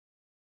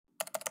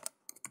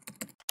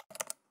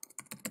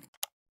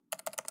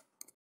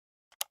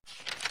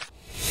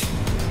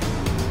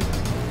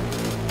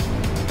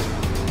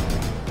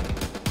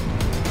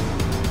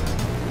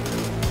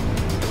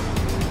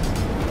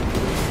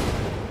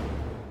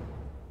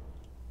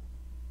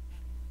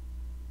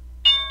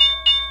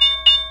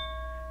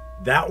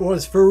That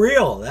was for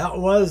real. That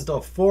was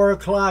the 4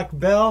 o'clock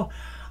bell.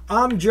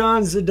 I'm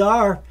John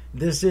Zidar.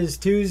 This is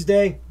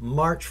Tuesday,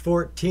 March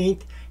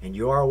 14th, and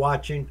you are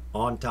watching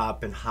On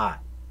Top and Hot.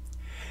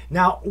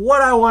 Now,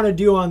 what I want to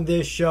do on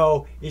this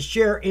show is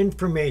share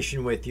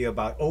information with you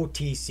about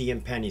OTC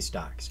and penny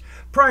stocks.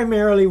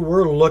 Primarily,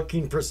 we're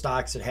looking for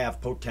stocks that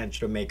have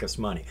potential to make us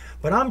money.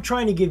 But I'm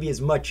trying to give you as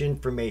much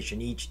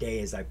information each day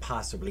as I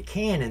possibly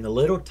can in the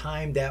little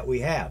time that we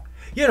have.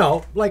 You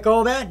know, like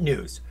all that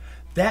news.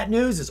 That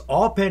news is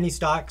all penny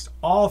stocks,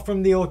 all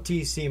from the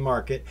OTC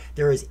market.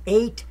 There is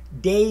 8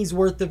 days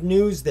worth of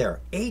news there.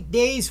 8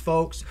 days,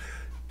 folks.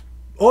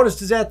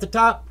 Oldest is at the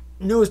top.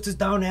 Newest is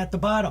down at the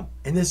bottom.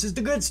 And this is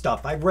the good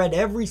stuff. I've read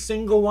every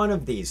single one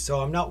of these, so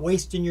I'm not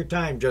wasting your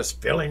time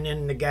just filling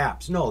in the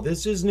gaps. No,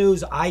 this is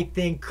news I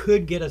think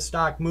could get a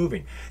stock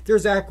moving.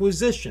 There's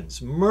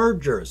acquisitions,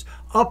 mergers,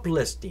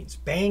 uplistings,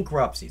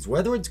 bankruptcies,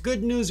 whether it's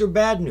good news or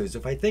bad news.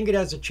 If I think it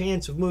has a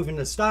chance of moving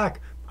the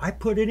stock, I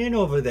put it in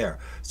over there.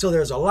 So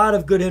there's a lot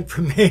of good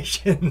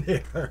information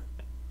there.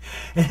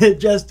 And it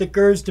just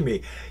occurs to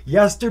me,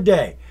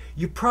 yesterday,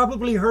 you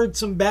probably heard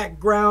some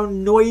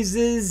background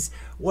noises.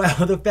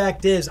 Well, the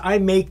fact is, I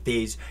make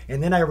these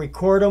and then I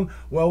record them.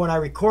 Well, when I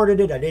recorded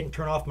it, I didn't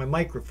turn off my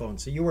microphone,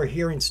 so you were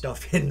hearing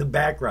stuff in the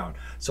background.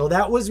 So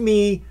that was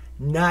me,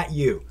 not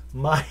you.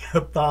 My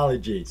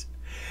apologies.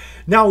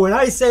 Now, when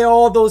I say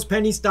all those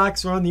penny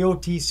stocks are on the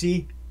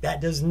OTC,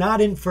 that does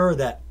not infer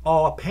that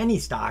all penny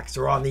stocks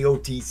are on the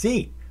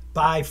OTC.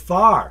 By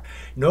far.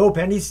 No,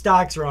 penny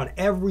stocks are on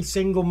every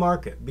single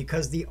market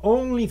because the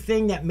only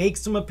thing that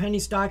makes them a penny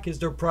stock is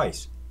their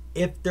price.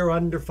 If they're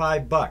under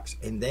 $5,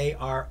 and they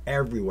are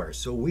everywhere.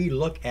 So we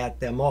look at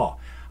them all.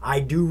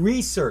 I do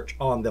research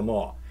on them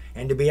all.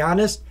 And to be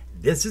honest,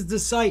 this is the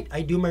site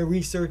I do my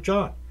research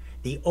on.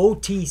 The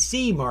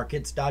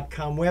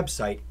OTCmarkets.com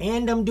website.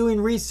 And I'm doing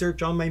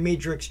research on my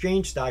major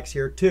exchange stocks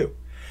here too.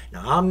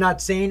 Now, I'm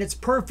not saying it's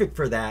perfect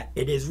for that.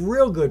 It is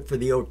real good for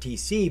the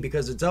OTC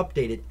because it's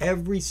updated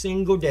every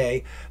single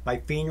day by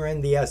FINRA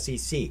and the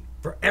SEC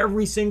for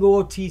every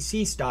single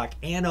OTC stock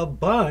and a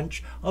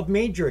bunch of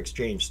major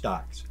exchange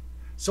stocks.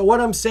 So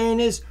what I'm saying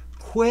is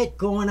quit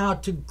going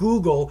out to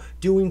Google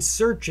doing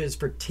searches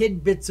for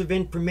tidbits of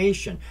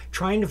information,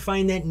 trying to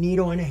find that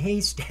needle in a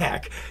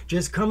haystack.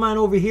 Just come on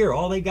over here.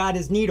 All they got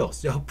is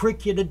needles. They'll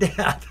prick you to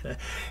death.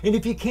 And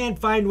if you can't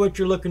find what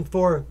you're looking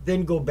for,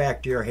 then go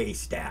back to your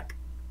haystack.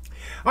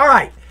 All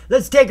right,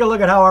 let's take a look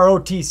at how our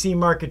OTC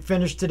market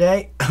finished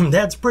today.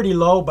 That's pretty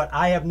low, but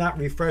I have not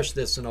refreshed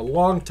this in a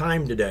long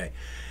time today.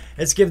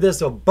 Let's give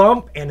this a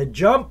bump and a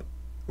jump.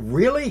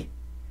 Really?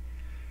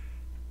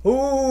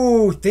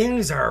 Ooh,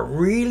 things are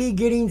really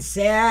getting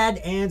sad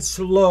and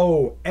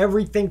slow.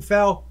 Everything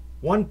fell.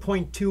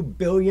 $1.2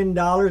 billion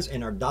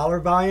in our dollar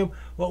volume.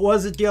 What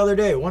was it the other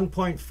day?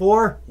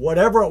 1.4?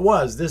 Whatever it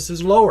was, this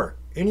is lower.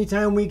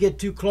 Anytime we get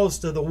too close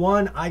to the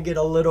 1, I get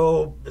a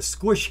little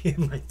squishy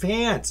in my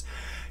pants.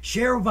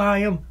 Share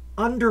volume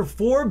under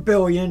 4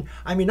 billion.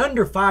 I mean,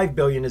 under 5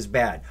 billion is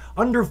bad.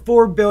 Under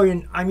 4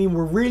 billion, I mean,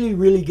 we're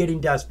really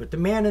getting desperate. The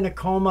man in a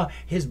coma,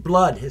 his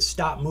blood has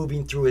stopped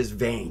moving through his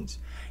veins.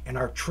 And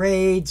our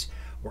trades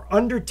were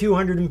under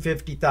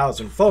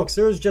 250,000. Folks,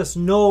 there's just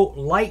no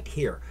light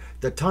here.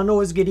 The tunnel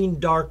is getting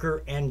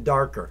darker and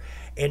darker.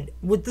 And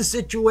with the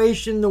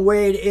situation the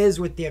way it is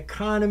with the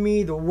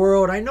economy, the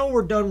world, I know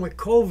we're done with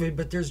COVID,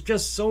 but there's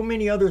just so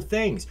many other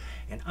things.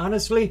 And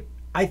honestly,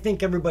 I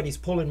think everybody's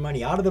pulling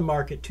money out of the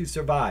market to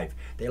survive.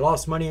 They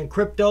lost money in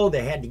crypto.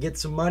 They had to get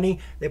some money.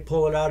 They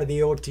pull it out of the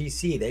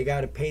OTC. They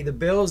got to pay the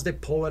bills. They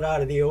pull it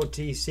out of the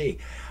OTC.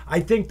 I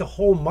think the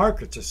whole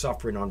markets are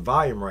suffering on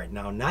volume right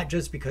now, not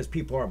just because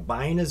people aren't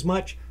buying as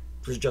much.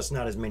 There's just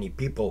not as many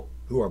people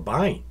who are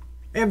buying.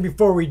 And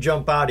before we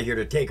jump out of here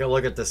to take a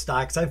look at the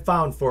stocks I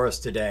found for us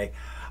today,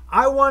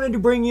 I wanted to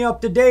bring you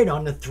up to date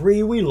on the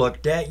 3 we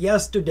looked at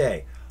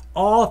yesterday.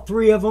 All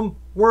 3 of them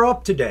were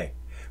up today.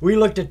 We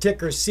looked at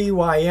ticker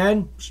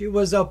CYN. She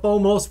was up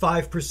almost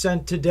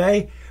 5%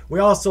 today. We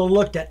also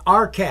looked at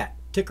RCAT,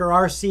 ticker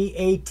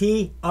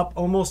RCAT, up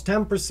almost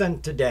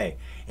 10% today.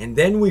 And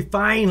then we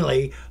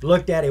finally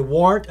looked at a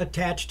warrant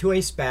attached to a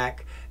SPAC,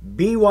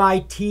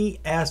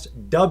 BYTSW.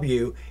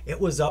 It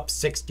was up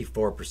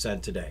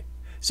 64% today.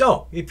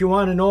 So, if you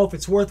want to know if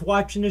it's worth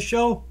watching the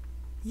show,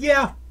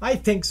 yeah, I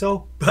think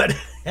so. But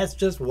that's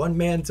just one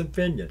man's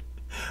opinion.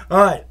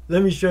 All right,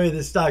 let me show you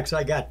the stocks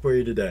I got for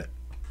you today.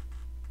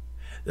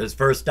 This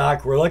first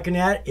stock we're looking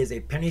at is a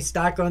penny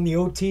stock on the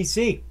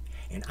OTC.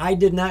 And I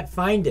did not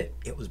find it.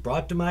 It was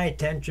brought to my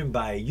attention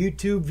by a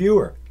YouTube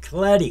viewer,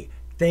 Cleddy.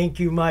 Thank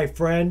you, my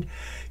friend.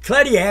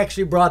 Cleddy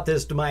actually brought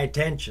this to my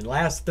attention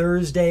last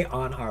Thursday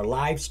on our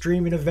live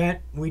streaming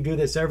event. We do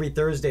this every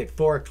Thursday at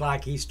 4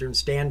 o'clock Eastern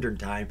Standard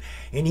Time.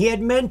 And he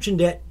had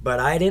mentioned it, but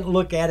I didn't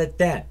look at it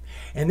then.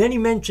 And then he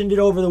mentioned it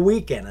over the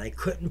weekend. I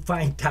couldn't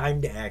find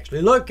time to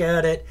actually look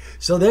at it.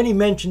 So then he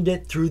mentioned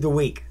it through the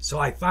week. So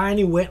I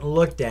finally went and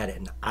looked at it.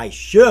 And I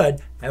should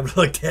have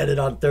looked at it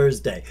on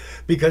Thursday,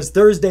 because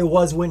Thursday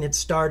was when it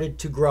started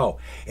to grow.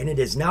 And it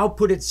has now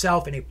put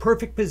itself in a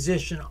perfect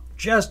position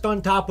just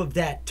on top of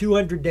that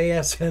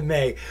 200-day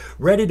SMA,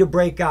 ready to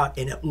break out,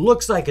 and it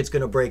looks like it's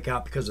going to break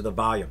out because of the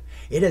volume.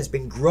 It has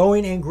been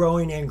growing and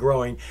growing and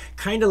growing,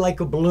 kind of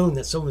like a balloon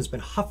that someone's been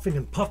huffing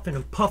and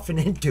puffing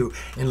into,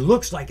 and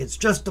looks like it's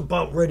just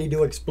about ready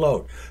to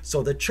explode.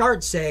 So the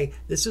charts say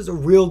this is a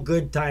real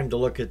good time to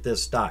look at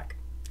this stock.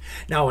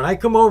 Now, when I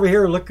come over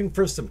here looking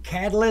for some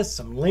catalysts,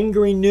 some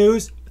lingering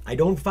news, I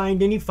don't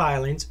find any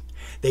filings.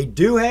 They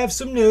do have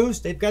some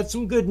news. They've got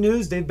some good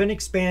news. They've been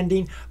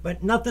expanding,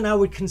 but nothing I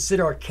would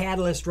consider a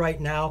catalyst right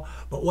now.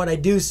 But what I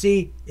do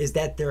see is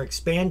that their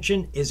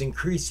expansion is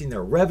increasing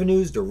their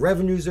revenues. The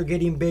revenues are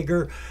getting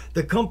bigger.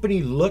 The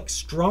company looks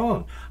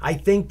strong. I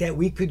think that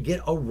we could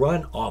get a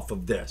run off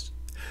of this.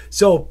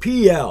 So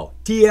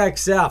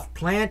PLTXF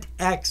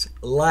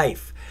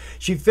FLYLF.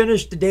 She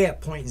finished the day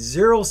at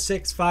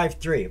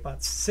 0.0653, about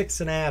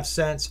 6.5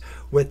 cents,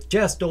 with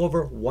just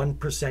over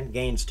 1%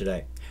 gains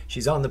today.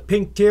 She's on the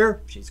pink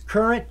tier, she's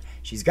current,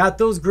 she's got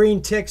those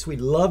green ticks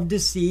we'd love to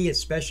see,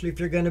 especially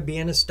if you're going to be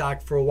in a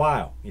stock for a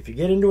while. If you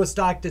get into a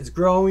stock that's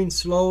growing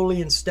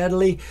slowly and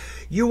steadily,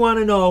 you want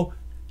to know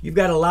you've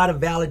got a lot of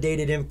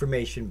validated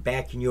information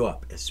backing you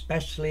up,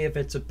 especially if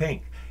it's a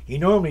pink. You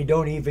normally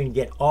don't even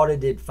get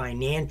audited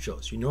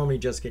financials. You normally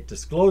just get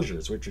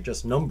disclosures, which are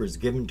just numbers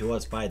given to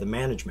us by the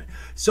management.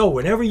 So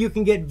whenever you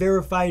can get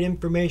verified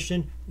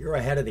information, you're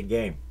ahead of the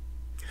game.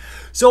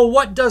 So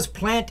what does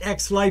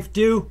PLTXF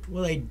do?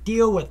 Well, they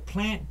deal with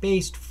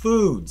plant-based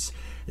foods.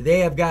 They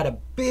have got a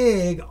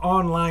big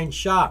online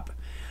shop.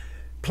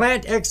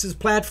 PLTX's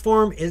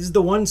platform is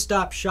the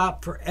one-stop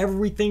shop for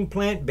everything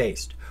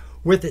plant-based.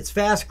 With its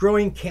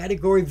fast-growing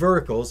category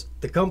verticals,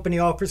 the company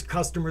offers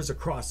customers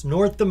across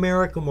North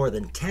America more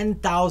than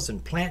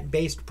 10,000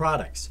 plant-based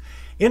products.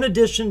 In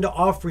addition to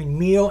offering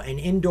meal and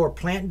indoor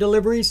plant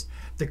deliveries,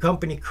 the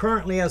company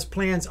currently has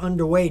plans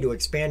underway to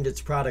expand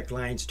its product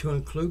lines to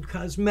include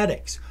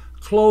cosmetics,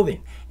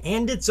 clothing,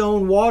 and its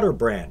own water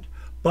brand.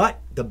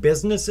 But the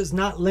business is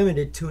not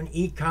limited to an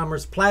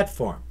e-commerce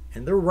platform,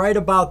 and they're right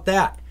about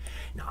that.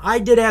 Now, I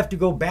did have to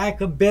go back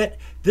a bit.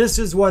 This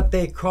is what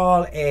they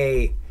call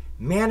a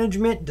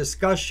Management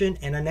Discussion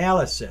and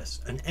Analysis,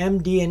 an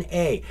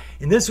MD&A,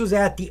 and this was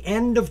at the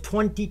end of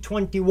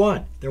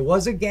 2021. There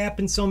was a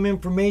gap in some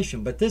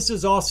information, but this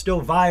is all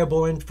still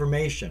viable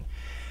information.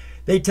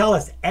 They tell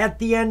us at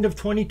the end of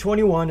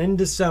 2021 in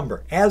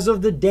December, as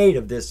of the date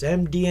of this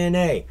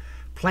MD&A,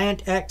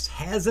 PLTX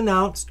has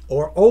announced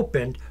or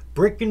opened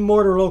brick and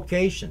mortar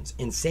locations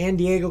in San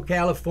Diego,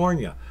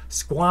 California,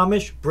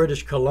 Squamish,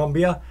 British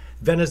Columbia,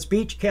 Venice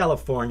Beach,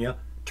 California,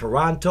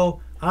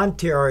 Toronto,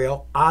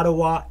 Ontario,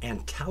 Ottawa,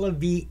 and Tel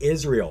Aviv,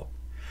 Israel.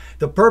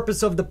 The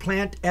purpose of the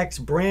PLTX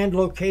brand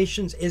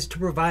locations is to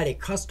provide a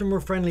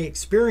customer-friendly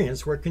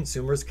experience where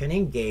consumers can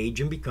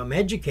engage and become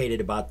educated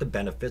about the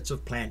benefits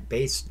of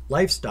plant-based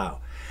lifestyle,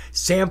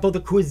 sample the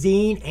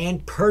cuisine,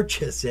 and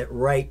purchase it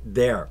right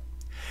there.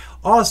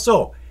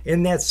 Also,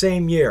 in that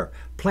same year,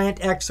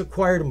 PLTX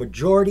acquired a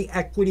majority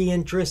equity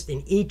interest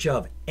in each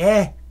of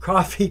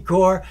Coffee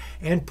Corp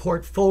and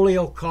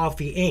Portfolio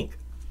Coffee Inc.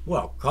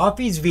 Well,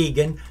 coffee's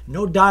vegan,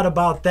 no doubt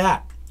about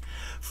that.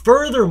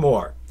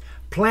 Furthermore,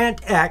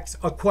 PLTX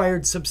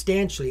acquired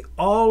substantially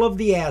all of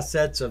the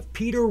assets of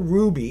Peter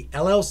Ruby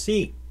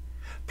LLC.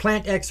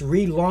 PLTX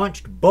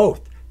relaunched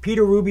both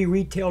Peter Ruby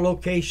retail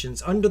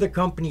locations under the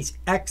company's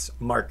X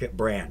Market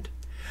brand.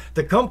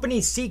 The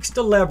company seeks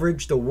to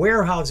leverage the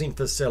warehousing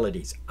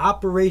facilities,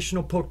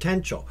 operational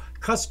potential,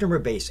 customer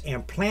base,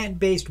 and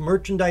plant-based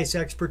merchandise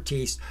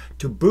expertise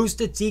to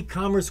boost its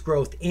e-commerce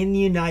growth in the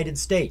United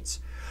States.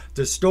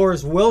 The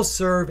stores will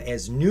serve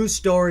as new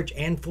storage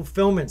and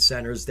fulfillment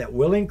centers that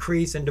will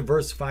increase and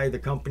diversify the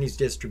company's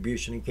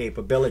distribution and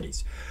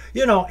capabilities.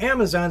 You know,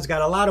 Amazon's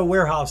got a lot of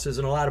warehouses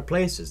in a lot of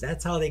places.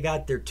 That's how they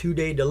got their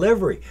 2-day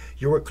delivery.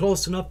 You were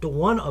close enough to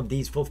one of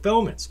these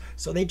fulfillments.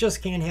 So they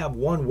just can't have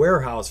one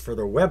warehouse for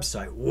their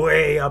website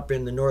way up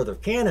in the north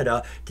of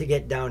Canada to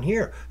get down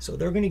here. So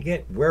they're going to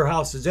get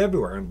warehouses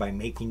everywhere. And by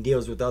making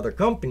deals with other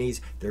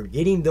companies, they're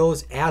getting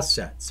those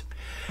assets.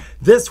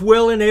 This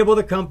will enable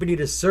the company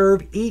to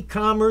serve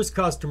e-commerce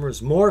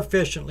customers more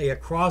efficiently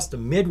across the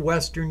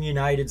Midwestern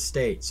United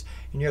States.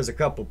 And here's a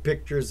couple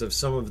pictures of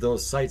some of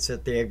those sites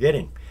that they are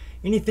getting.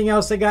 Anything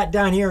else I got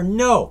down here?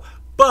 No.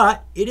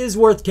 But it is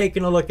worth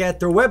taking a look at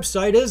their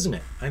website, isn't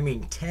it? I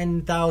mean,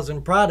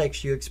 10,000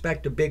 products, you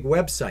expect a big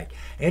website.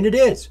 And it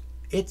is.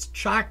 It's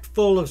chock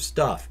full of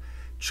stuff.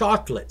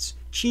 Chocolates,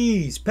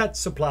 cheese, pet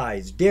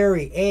supplies,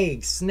 dairy,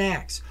 eggs,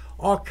 snacks,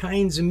 all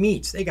kinds of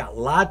meats. They got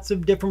lots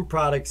of different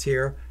products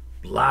here,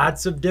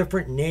 lots of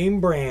different name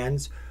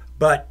brands,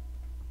 but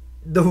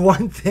the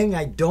one thing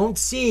I don't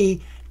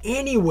see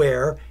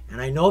anywhere, and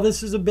I know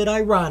this is a bit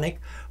ironic,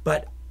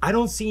 but I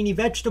don't see any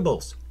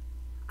vegetables.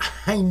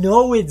 I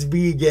know it's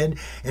vegan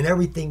and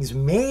everything's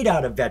made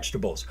out of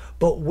vegetables,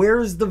 but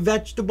where's the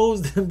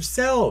vegetables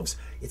themselves?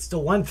 It's the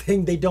one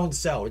thing they don't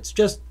sell.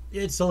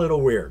 It's a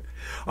little weird.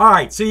 All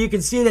right, so you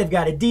can see they've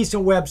got a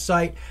decent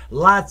website,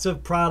 lots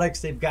of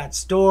products. They've got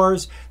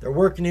stores. They're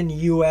working in the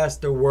U.S.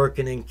 They're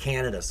working in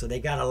Canada. So they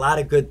got a lot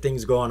of good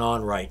things going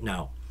on right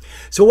now.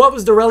 So what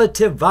was the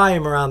relative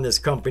volume around this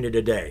company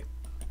today?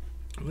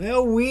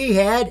 Well, we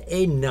had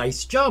a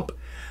nice jump,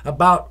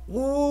 about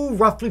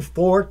roughly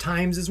 4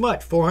 times as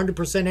much,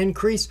 400%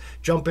 increase,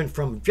 jumping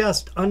from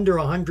just under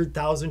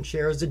 100,000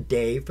 shares a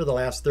day for the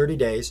last 30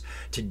 days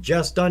to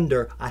just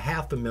under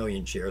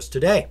 500,000 shares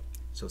today.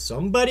 So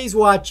somebody's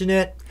watching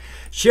it.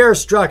 Share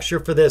structure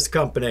for this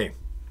company.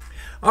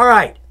 All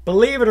right,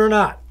 believe it or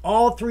not,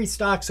 all 3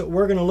 stocks that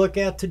we're going to look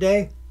at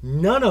today,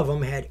 none of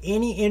them had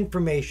any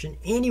information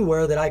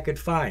anywhere that I could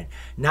find.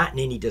 Not in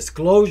any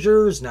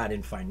disclosures, not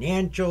in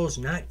financials,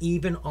 not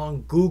even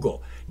on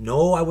Google.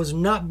 No, I was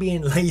not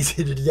being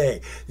lazy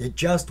today. It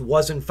just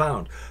wasn't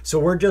found. So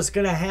we're just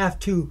going to have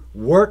to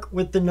work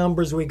with the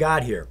numbers we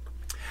got here.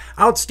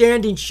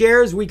 Outstanding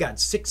shares, we got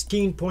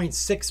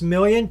 16.6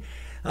 million.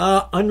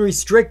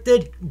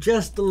 Unrestricted,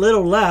 just a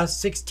little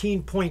less,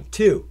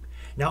 16.2.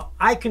 Now,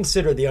 I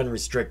consider the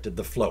unrestricted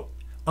the float.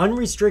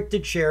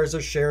 Unrestricted shares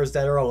are shares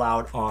that are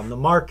allowed on the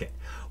market.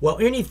 Well,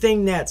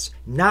 anything that's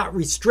not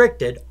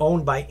restricted,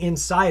 owned by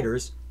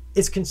insiders,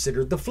 is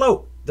considered the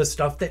float, the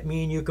stuff that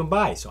me and you can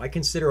buy. So I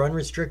consider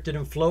unrestricted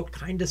and float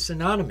kind of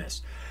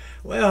synonymous.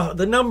 Well,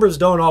 the numbers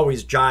don't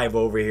always jive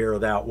over here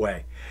that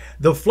way.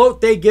 The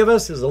float they give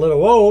us is a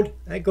little old.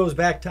 That goes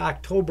back to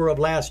October of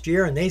last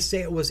year, and they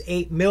say it was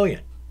 8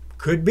 million.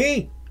 Could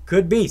be.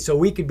 Could be. So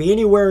we could be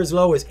anywhere as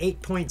low as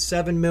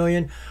 8.7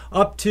 million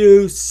up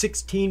to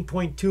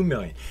 16.2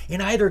 million. In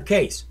either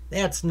case,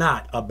 that's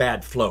not a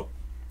bad float.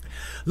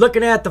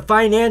 Looking at the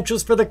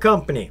financials for the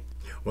company.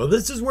 Well,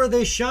 this is where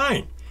they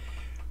shine.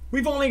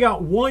 We've only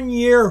got 1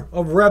 year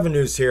of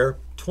revenues here,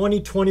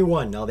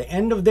 2021. Now, the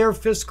end of their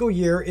fiscal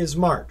year is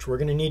March. We're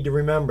going to need to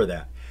remember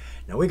that.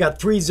 Now, we got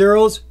 3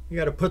 zeros. You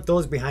got to put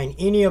those behind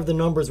any of the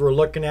numbers we're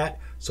looking at.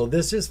 So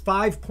this is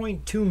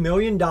 $5.2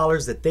 million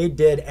that they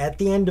did at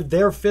the end of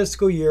their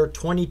fiscal year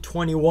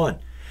 2021.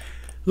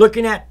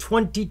 Looking at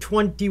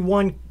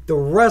 2021, the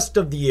rest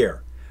of the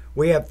year,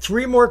 we have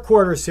 3 more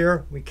quarters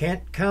here. We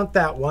can't count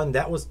that one.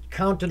 That was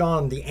counted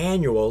on the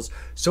annuals.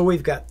 So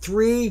we've got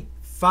 3,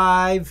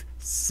 5,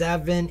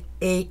 7,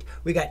 8.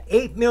 We got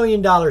 $8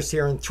 million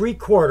here in 3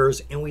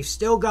 quarters, and we've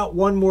still got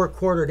 1 more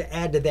quarter to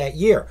add to that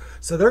year.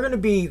 So they're going to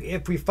be,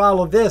 if we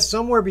follow this,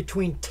 somewhere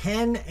between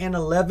 10 and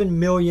 $11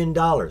 million.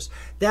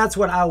 That's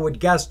what I would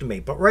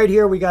guesstimate. But right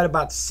here, we got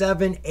about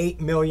 $7,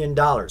 $8 million.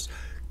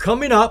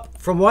 Coming up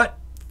from what?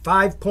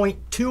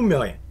 5.2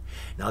 million.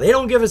 Now, they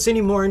don't give us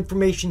any more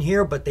information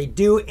here, but they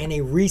do in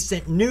a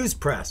recent news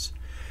press.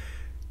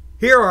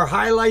 Here are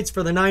highlights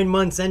for the 9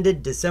 months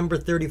ended December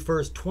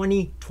 31st,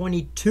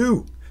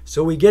 2022.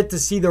 So we get to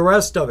see the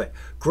rest of it.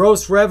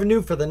 Gross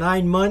revenue for the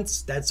 9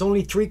 months, that's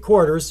only 3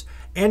 quarters,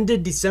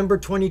 ended December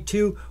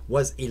 22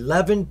 was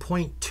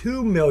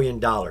 $11.2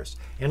 million.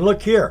 And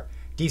look here,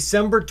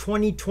 December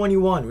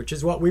 2021, which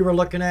is what we were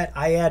looking at,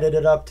 I added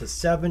it up to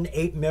 7,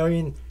 8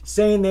 million,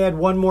 saying they had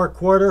 1 more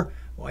quarter.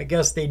 Well, I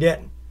guess they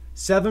didn't.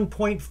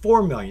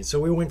 7.4 million. So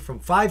we went from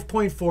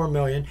 5.4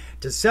 million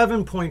to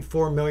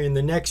 7.4 million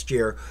the next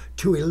year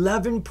to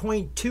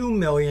 11.2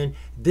 million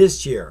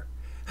this year.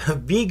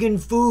 Vegan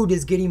food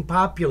is getting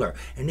popular,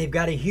 and they've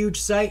got a huge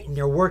site, and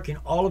they're working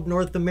all of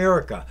North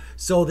America.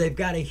 So they've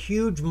got a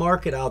huge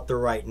market out there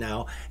right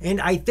now,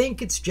 and I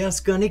think it's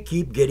just going to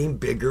keep getting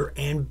bigger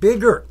and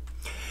bigger.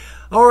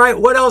 All right,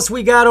 what else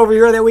we got over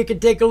here that we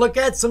could take a look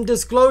at? Some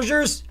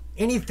disclosures?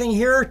 Anything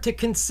here to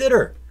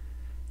consider?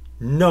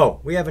 No,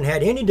 we haven't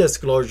had any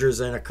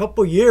disclosures in a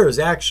couple years,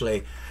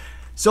 actually.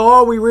 So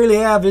all we really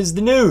have is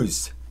the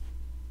news.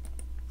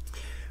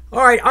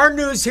 All right, our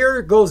news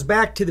here goes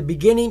back to the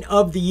beginning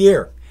of the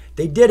year.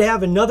 They did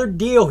have another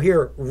deal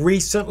here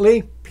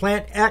recently.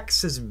 Plant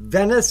X's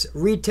Venice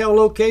retail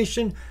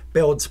location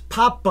builds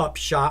pop-up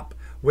shop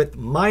with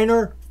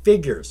Minor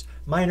Figures.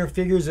 Minor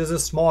Figures is a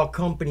small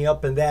company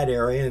up in that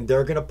area, and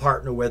they're going to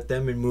partner with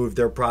them and move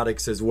their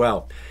products as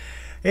well.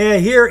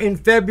 And here in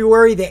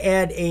February, they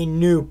add a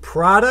new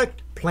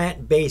product,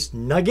 plant-based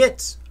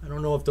nuggets. I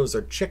don't know if those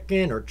are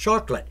chicken or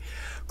chocolate.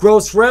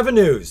 Gross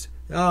revenues,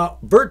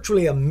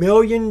 virtually $1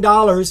 million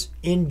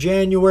in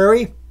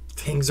January.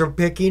 Things are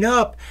picking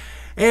up.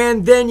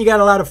 And then you got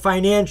a lot of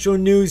financial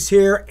news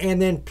here.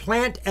 And then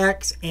Plant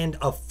X and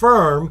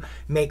Affirm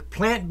make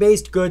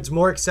plant-based goods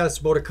more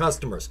accessible to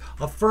customers.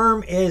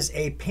 Affirm is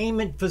a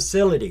payment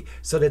facility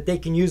so that they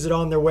can use it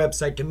on their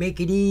website to make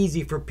it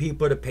easy for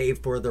people to pay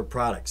for their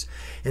products.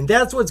 And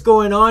that's what's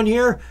going on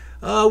here.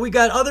 We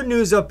got other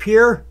news up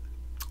here.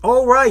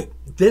 All right,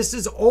 this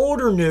is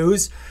older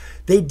news.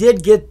 They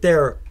did get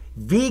their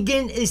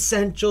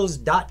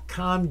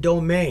veganessentials.com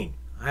domain.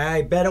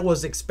 I bet it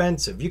was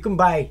expensive. You can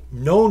buy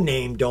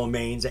no-name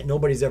domains that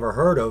nobody's ever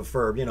heard of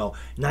for,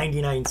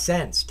 99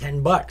 cents,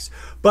 10 bucks.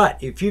 But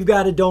if you've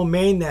got a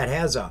domain that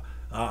has a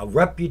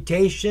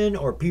reputation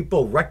or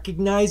people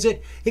recognize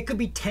it, it could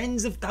be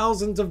tens of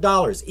thousands of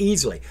dollars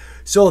easily.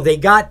 So they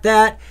got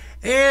that,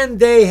 and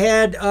they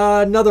had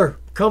another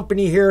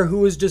company here who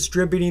was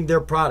distributing their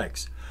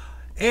products.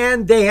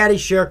 And they had a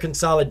share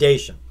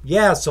consolidation.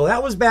 Yeah, so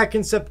that was back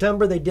in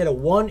September. They did a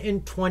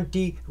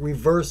 1-in-20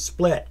 reverse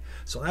split.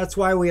 So that's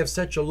why we have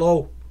such a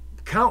low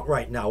account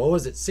right now. What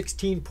was it?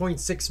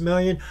 16.6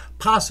 million.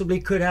 Possibly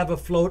could have a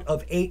float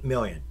of 8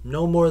 million.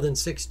 No more than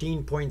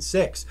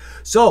 16.6.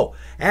 So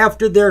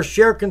after their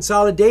share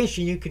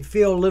consolidation, you can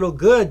feel a little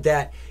good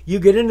that you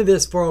get into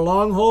this for a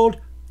long hold.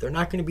 They're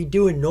not going to be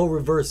doing no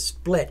reverse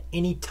split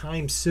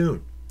anytime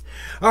soon.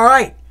 All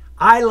right.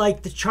 I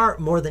like the chart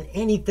more than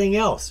anything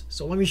else.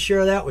 So let me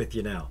share that with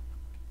you now.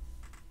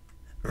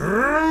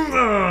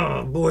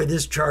 Oh, boy,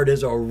 this chart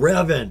is a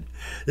revving.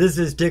 This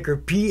is ticker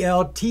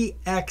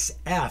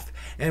PLTXF.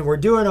 And we're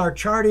doing our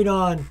charting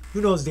on,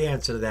 who knows the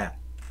answer to that?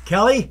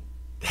 Kelly?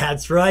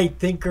 That's right,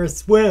 Think or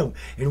Swim.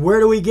 And where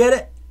do we get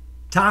it?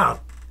 Tom.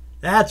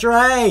 That's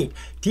right,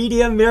 TD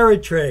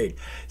Ameritrade.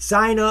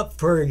 Sign up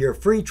for your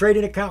free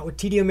trading account with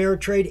TD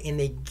Ameritrade and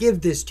they give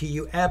this to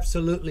you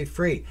absolutely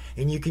free.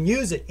 And you can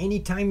use it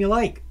anytime you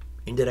like.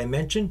 And did I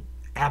mention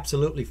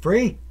absolutely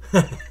free?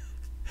 All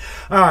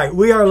right,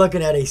 we are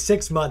looking at a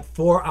 6-month,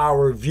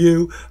 4-hour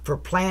view for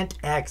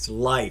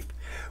PLTXF.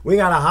 We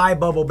got a high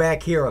bubble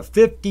back here of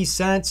 50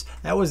 cents.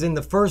 That was in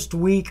the first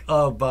week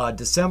of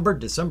December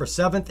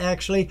 7th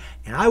actually.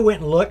 And I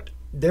went and looked.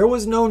 There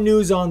was no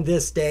news on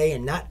this day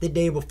and not the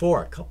day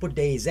before, a couple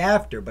days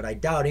after, but I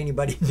doubt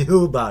anybody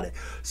knew about it.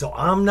 So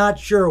I'm not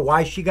sure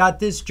why she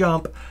got this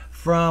jump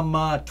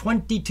from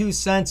 22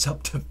 cents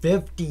up to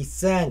 50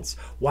 cents.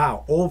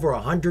 Wow, over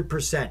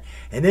 100%.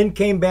 And then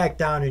came back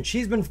down, and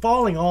she's been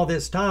falling all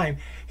this time.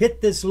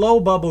 Hit this low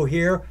bubble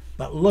here,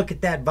 but look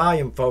at that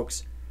volume,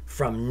 folks.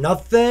 From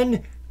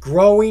nothing,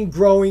 growing,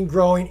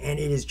 and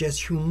it is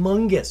just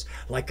humongous.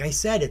 Like I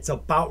said, it's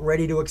about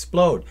ready to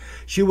explode.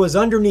 She was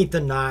underneath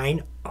the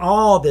 9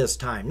 all this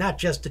time, not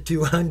just the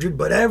 200,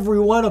 but every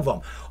one of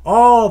them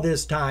all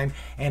this time.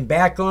 And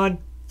back on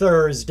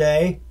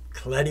Thursday,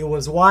 Cletty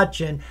was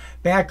watching.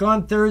 Back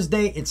on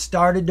Thursday, it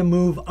started to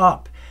move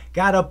up.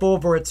 Got up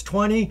over its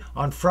 20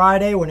 on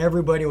Friday when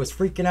everybody was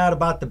freaking out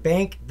about the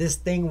bank. This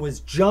thing was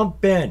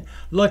jumping.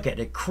 Look at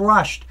it,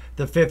 crushed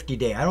the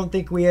 50-day. I don't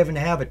think we even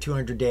have a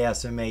 200-day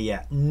SMA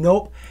yet.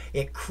 Nope,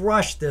 it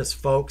crushed this,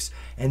 folks.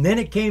 And then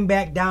it came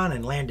back down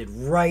and landed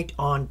right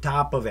on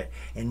top of it.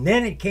 And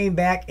then it came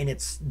back, and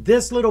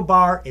this little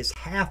bar is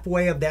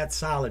halfway of that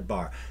solid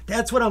bar.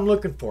 That's what I'm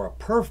looking for, a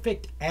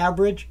perfect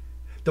average.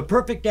 The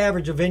perfect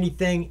average of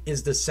anything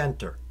is the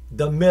center,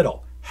 the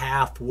middle,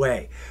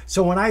 halfway.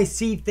 So when I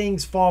see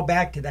things fall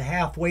back to the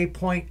halfway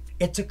point,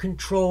 it's a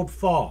controlled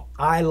fall.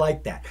 I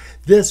like that.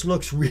 This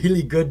looks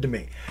really good to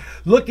me.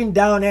 Looking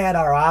down at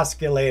our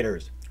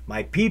oscillators,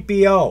 my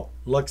PPO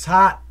looks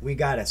hot. We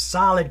got a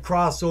solid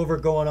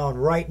crossover going on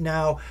right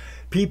now.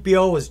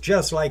 PPO is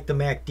just like the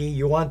MACD.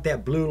 You want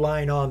that blue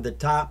line on the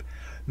top.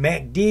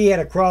 MACD had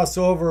a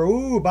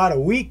crossover about a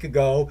week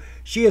ago.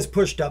 She has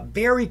pushed up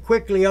very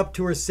quickly up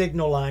to her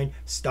signal line,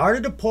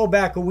 started to pull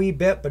back a wee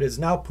bit, but is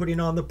now putting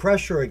on the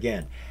pressure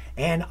again.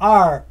 And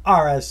our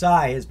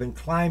RSI has been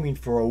climbing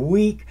for a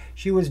week.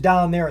 She was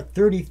down there at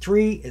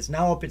 33, is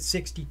now up at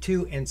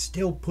 62 and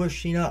still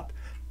pushing up.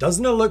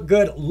 Doesn't it look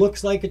good? It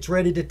looks like it's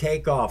ready to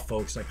take off,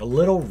 folks, like a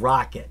little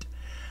rocket.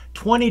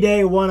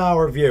 20-day,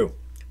 1-hour view.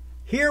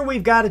 Here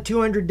we've got a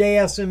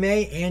 200-day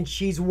SMA, and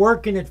she's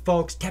working it,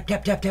 folks. Tap,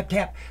 tap, tap, tap,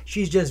 tap.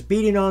 She's just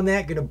beating on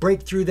that, going to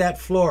break through that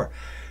floor.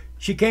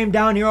 She came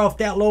down here off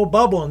that low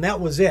bubble, and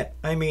that was it.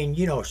 I mean,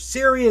 you know,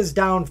 serious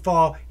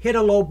downfall, hit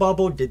a low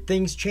bubble. Did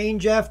things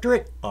change after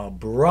it?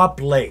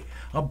 Abruptly.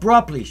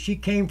 Abruptly, she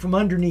came from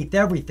underneath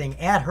everything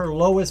at her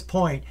lowest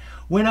point,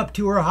 went up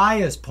to her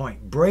highest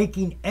point,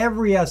 breaking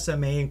every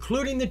SMA,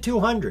 including the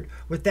 200,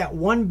 with that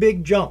one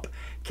big jump.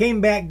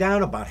 Came back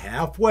down about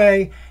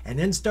halfway, and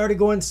then started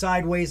going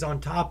sideways on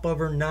top of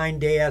her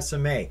 9-day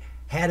SMA.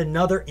 Had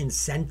another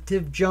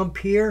incentive jump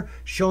here,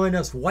 showing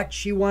us what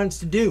she wants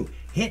to do.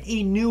 Hit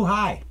a new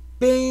high.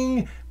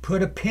 Bing!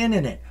 Put a pin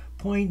in it.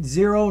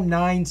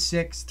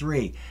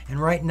 0.0963.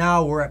 And right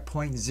now we're at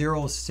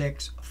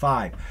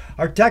 0.065.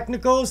 Our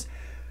technicals,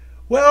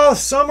 well,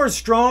 some are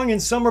strong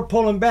and some are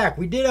pulling back.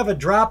 We did have a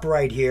drop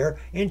right here,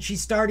 and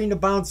she's starting to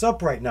bounce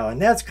up right now.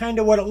 And that's kind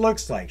of what it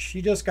looks like.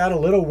 She just got a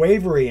little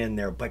wavery in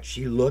there, but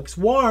she looks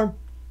warm.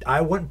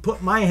 I wouldn't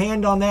put my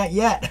hand on that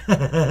yet.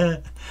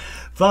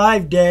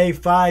 5-day,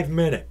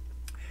 5-minute.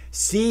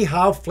 See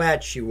how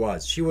flat she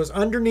was. She was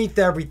underneath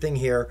everything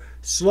here.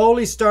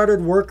 Slowly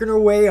started working her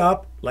way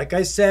up. Like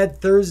I said,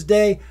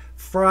 Thursday,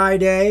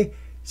 Friday,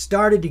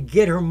 started to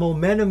get her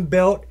momentum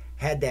built.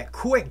 Had that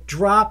quick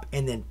drop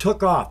and then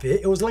took off.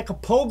 It was like a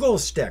pogo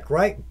stick,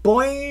 right?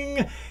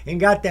 Boing! And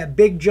got that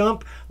big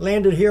jump.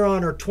 Landed here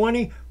on her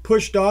 20.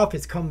 Pushed off.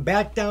 It's come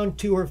back down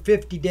to her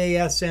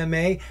 50-day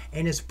SMA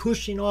and is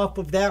pushing off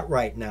of that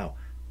right now.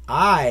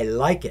 I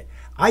like it.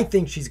 I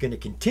think she's going to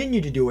continue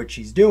to do what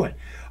she's doing.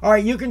 All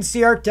right, you can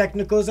see our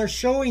technicals are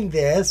showing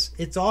this.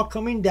 It's all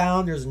coming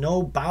down. There's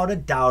no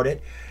doubt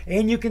it.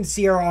 And you can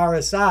see our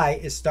RSI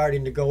is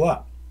starting to go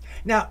up.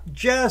 Now,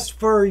 just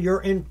for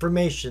your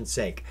information's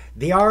sake,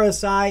 the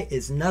RSI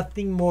is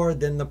nothing more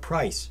than the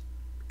price.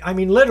 I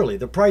mean, literally,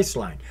 the price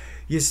line.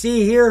 You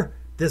see here,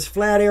 this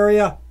flat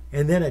area,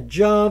 and then a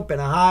jump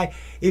and a high.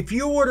 If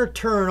you were to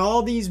turn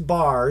all these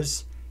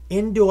bars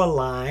into a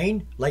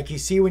line like you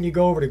see when you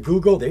go over to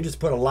Google. They just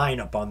put a line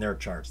up on their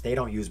charts. They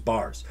don't use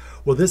bars.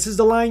 Well, this is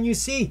the line you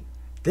see.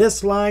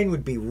 This line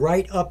would be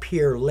right up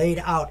here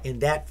laid out in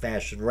that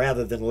fashion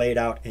rather than laid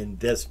out in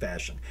this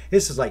fashion.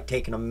 This is like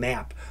taking a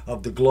map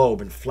of the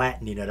globe and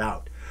flattening it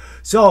out.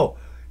 So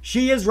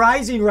she is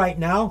rising right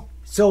now.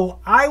 So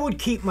I would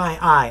keep my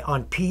eye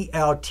on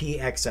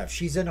PLTXF.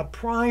 She's in a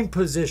prime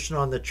position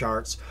on the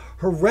charts.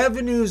 Her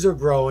revenues are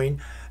growing.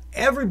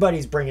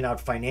 Everybody's bringing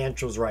out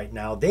financials right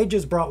now. They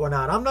just brought one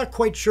out. I'm not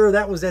quite sure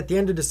that was at the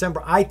end of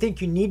December. I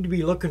think you need to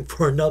be looking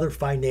for another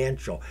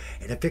financial.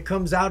 And if it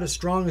comes out as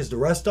strong as the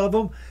rest of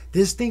them,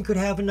 this thing could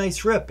have a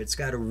nice rip. It's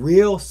got a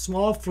real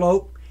small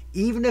float.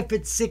 Even if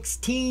it's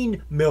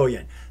 16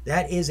 million,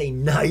 that is a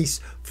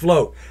nice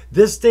float.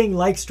 This thing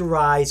likes to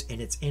rise,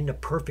 and it's in the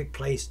perfect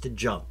place to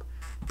jump.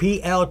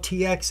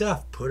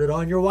 PLTXF, put it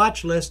on your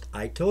watch list.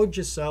 I told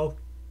you so.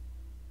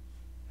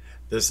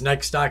 This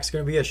next stock is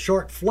going to be a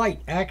short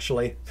flight,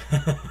 actually.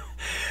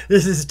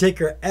 This is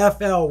ticker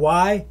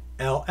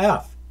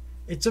FLYLF.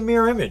 It's a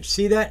mirror image.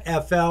 See that?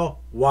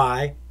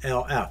 FLYLF.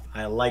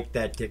 I like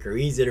that ticker.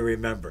 Easy to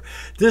remember.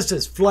 This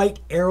is Flight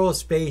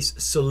Aerospace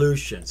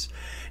Solutions.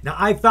 Now,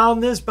 I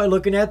found this by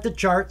looking at the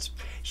charts.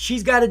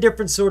 She's got a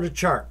different sort of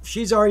chart.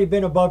 She's already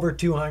been above her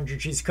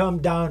 200. She's come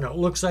down. It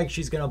looks like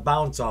she's going to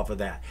bounce off of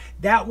that.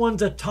 That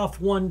one's a tough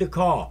one to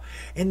call.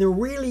 And there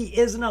really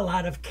isn't a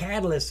lot of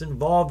catalysts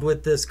involved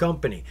with this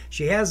company.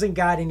 She hasn't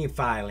got any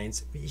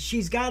filings.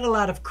 She's got a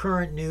lot of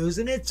current news,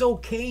 and it's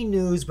okay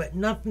news, but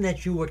nothing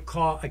that you would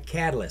call a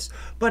catalyst.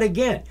 But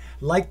again,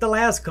 like the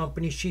last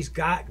company, she's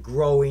got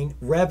growing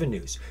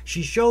revenues.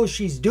 She shows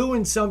she's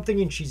doing something,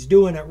 and she's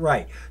doing it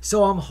right.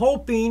 So I'm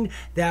hoping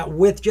that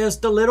with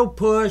just a little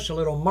push, a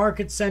little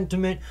market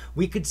sentiment,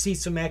 we could see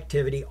some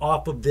activity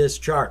off of this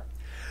chart.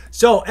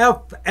 So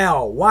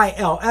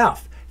FLYLF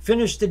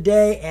finished the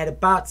day at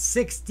about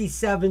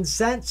 67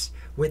 cents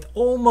with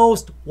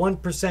almost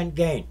 1%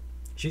 gain.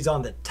 She's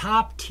on the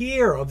top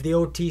tier of the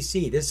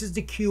OTC. This is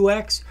the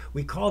QX.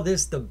 We call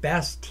this the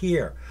best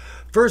tier.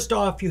 First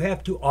off, you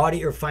have to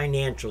audit your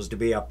financials to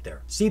be up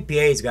there.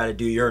 CPA's got to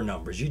do your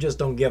numbers. You just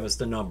don't give us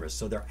the numbers.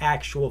 So they're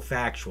actual,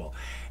 factual.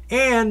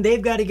 And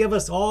they've got to give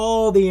us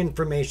all the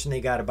information they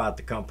got about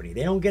the company.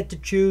 They don't get to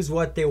choose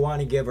what they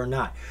want to give or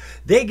not.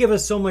 They give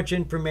us so much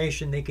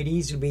information they could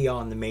easily be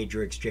on the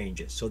major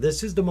exchanges. So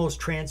this is the most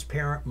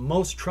transparent,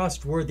 most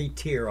trustworthy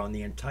tier on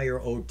the entire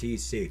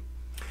OTC.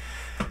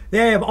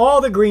 They have all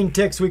the green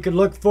ticks we could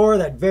look for,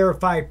 that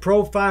verified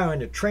profile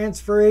and a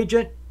transfer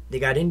agent. They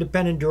got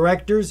independent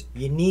directors.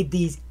 You need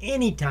these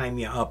anytime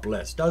you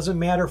uplist. Doesn't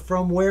matter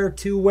from where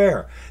to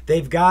where.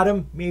 They've got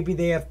them. Maybe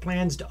they have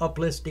plans to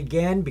uplist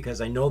again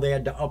because I know they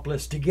had to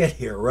uplist to get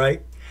here,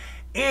 right?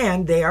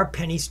 And they are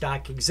penny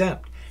stock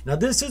exempt. Now,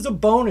 this is a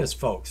bonus,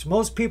 folks.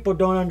 Most people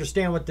don't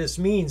understand what this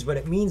means, but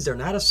it means they're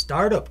not a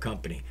startup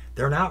company.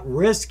 They're not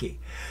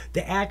risky.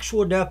 The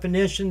actual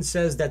definition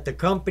says that the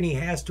company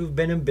has to have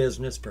been in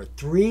business for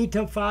 3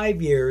 to 5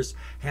 years,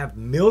 have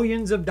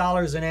millions of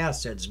dollars in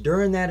assets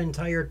during that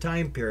entire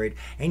time period,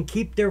 and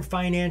keep their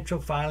financial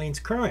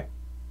filings current.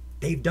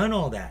 They've done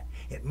all that.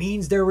 It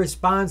means they're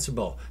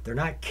responsible. They're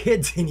not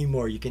kids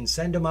anymore. You can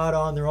send them out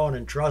on their own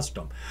and trust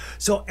them.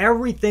 So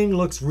everything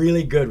looks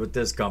really good with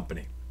this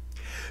company.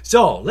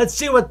 So let's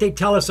see what they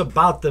tell us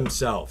about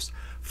themselves.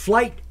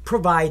 Flight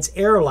provides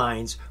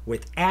airlines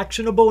with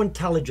actionable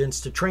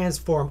intelligence to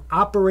transform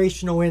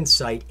operational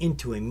insight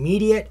into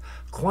immediate,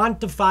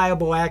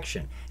 quantifiable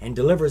action and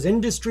delivers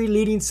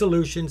industry-leading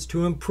solutions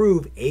to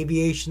improve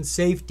aviation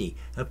safety,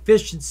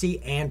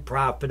 efficiency, and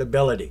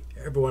profitability.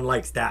 Everyone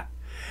likes that.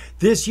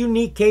 This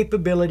unique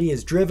capability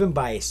is driven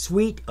by a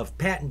suite of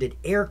patented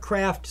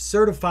aircraft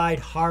certified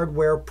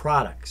hardware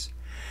products.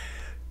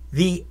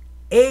 The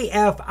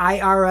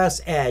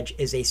AFIRS Edge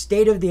is a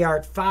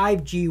state-of-the-art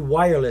 5G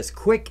wireless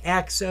quick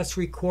access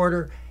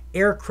recorder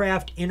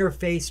aircraft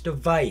interface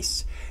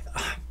device.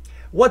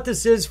 What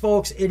this is,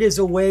 folks, it is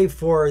a way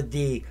for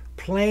the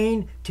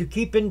plane to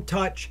keep in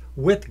touch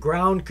with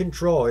ground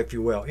control, if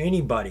you will,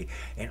 anybody.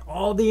 And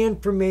all the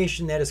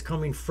information that is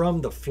coming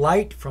from the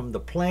flight, from the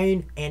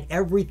plane, and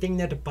everything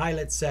that the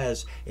pilot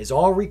says is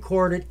all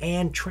recorded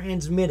and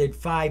transmitted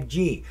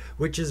 5G,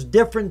 which is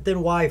different than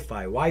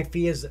Wi-Fi.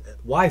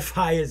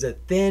 Wi-Fi is a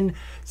thin,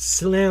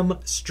 slim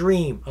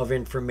stream of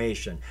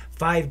information.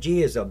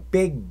 5G is a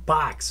big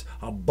box,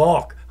 a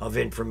bulk of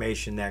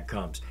information that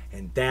comes.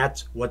 And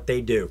that's what they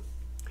do.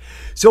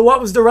 So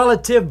what was the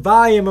relative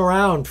volume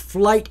around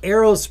Flight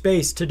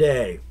Aerospace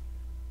today?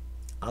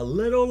 A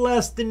little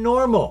less than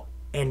normal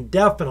and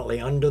definitely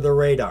under the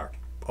radar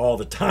all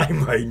the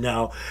time right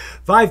now.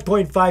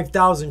 5.5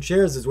 thousand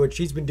shares is what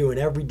she's been doing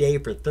every day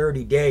for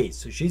 30 days.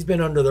 So she's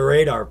been under the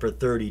radar for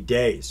 30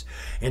 days.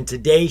 And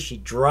today she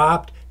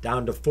dropped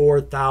down to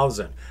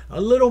 4,000.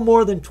 A little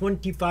more than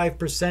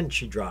 25%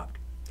 she dropped.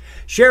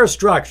 Share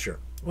structure.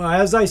 Well,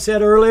 as I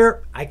said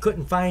earlier, I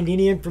couldn't find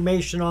any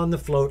information on the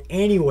float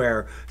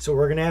anywhere, so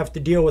we're going to have to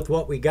deal with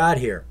what we got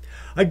here.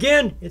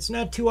 Again, it's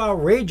not too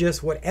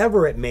outrageous,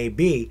 whatever it may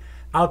be.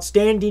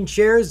 Outstanding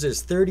shares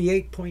is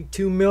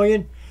 38.2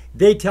 million.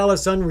 They tell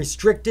us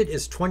unrestricted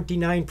is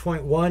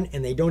 29.1,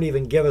 and they don't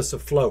even give us a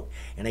float.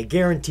 And I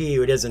guarantee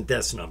you it isn't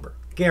this number.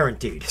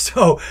 Guaranteed.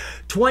 So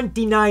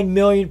 29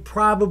 million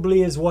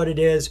probably is what it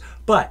is,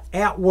 but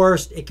at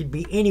worst it could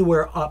be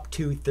anywhere up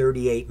to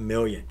 38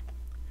 million.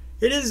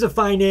 It is the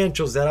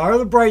financials that are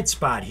the bright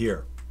spot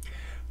here.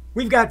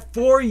 We've got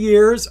 4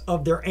 years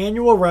of their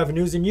annual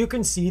revenues, and you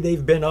can see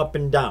they've been up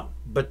and down.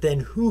 But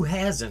then who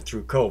hasn't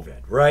through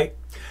COVID, right?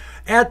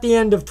 At the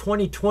end of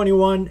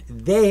 2021,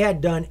 they had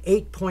done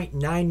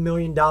 $8.9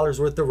 million worth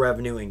of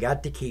revenue and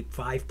got to keep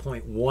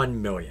 $5.1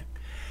 million.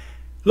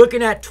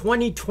 Looking at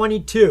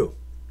 2022,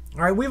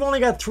 all right, we've only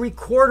got 3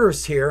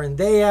 quarters here, and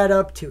they add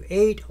up to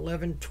 8,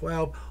 11,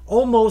 12,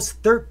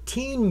 almost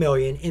 13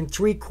 million in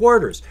 3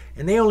 quarters.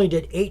 And they only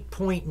did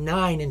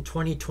 8.9 in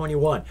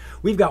 2021.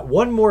 We've got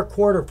 1 more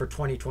quarter for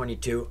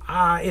 2022.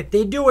 If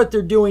they do what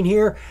they're doing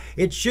here,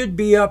 it should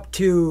be up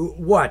to,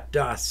 what,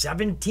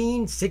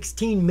 17,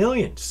 16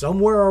 million,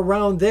 somewhere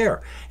around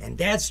there. And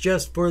that's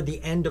just for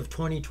the end of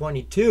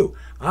 2022.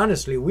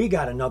 Honestly, we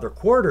got another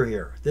quarter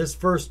here. This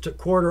first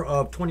quarter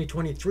of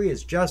 2023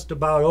 is just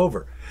about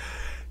over.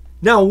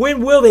 Now, when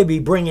will they be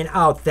bringing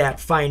out that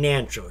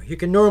financial? You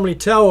can normally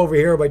tell over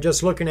here by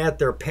just looking at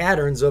their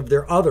patterns of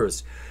their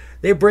others.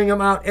 They bring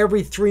them out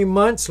every 3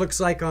 months, looks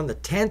like on the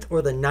 10th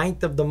or the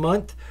 9th of the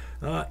month.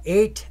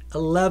 8,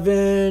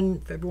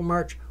 11, February,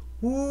 March.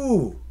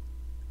 Ooh,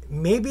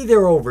 maybe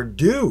they're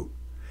overdue.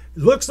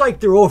 Looks like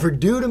they're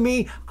overdue to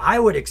me. I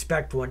would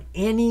expect one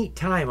any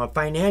time. A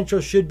financial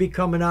should be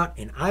coming out,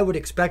 and I would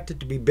expect it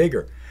to be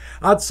bigger.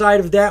 Outside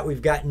of that,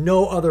 we've got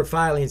no other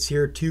filings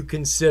here to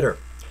consider.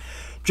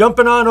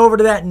 Jumping on over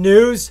to that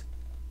news.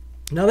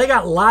 Now, they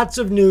got lots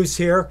of news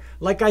here.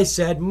 Like I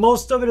said,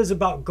 most of it is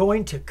about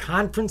going to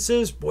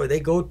conferences. Boy, they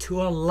go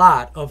to a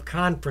lot of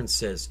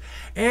conferences.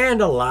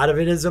 And a lot of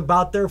it is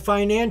about their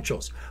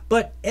financials.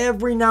 But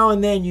every now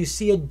and then you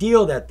see a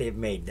deal that they've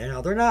made.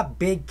 Now, they're not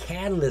big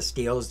catalyst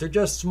deals. They're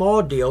just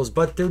small deals,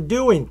 but they're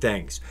doing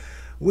things.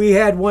 We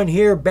had one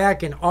here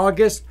back in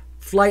August.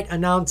 Flight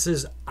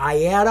announces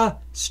IATA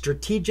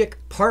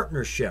Strategic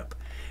Partnership.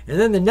 And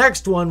then the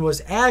next one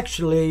was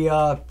actually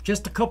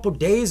just a couple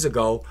days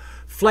ago.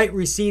 Flight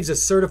receives a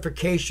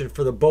certification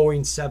for the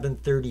Boeing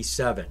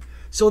 737.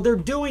 So they're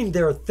doing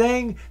their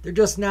thing. They're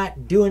just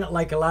not doing it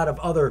like a lot of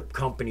other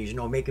companies, you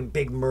know, making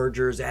big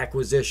mergers,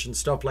 acquisitions,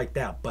 stuff like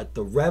that. But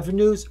the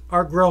revenues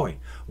are growing.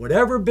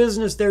 Whatever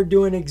business they're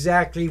doing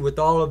exactly with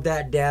all of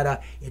that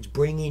data, it's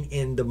bringing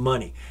in the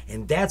money.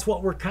 And that's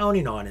what we're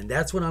counting on. And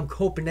that's what I'm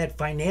hoping that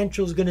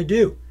financial is going to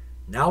do.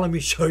 Now let me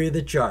show you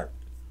the chart.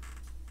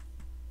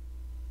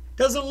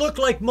 Doesn't look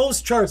like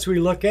most charts we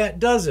look at,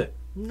 does it?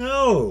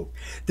 No.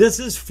 This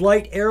is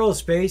Flight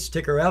Aerospace,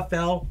 ticker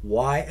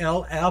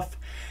FLYLF,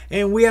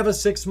 and we have a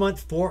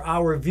 6-month,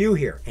 4-hour view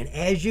here. And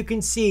as you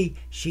can see,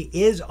 she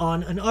is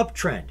on an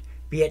uptrend.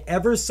 Be it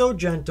ever so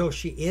gentle,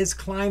 she is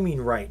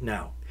climbing right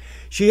now.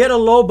 She hit a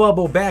low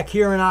bubble back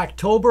here in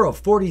October of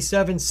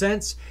 47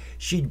 cents.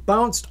 She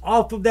bounced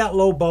off of that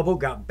low bubble,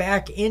 got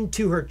back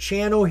into her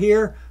channel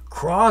here,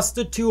 crossed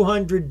the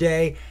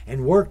 200-day,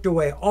 and worked her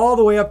way all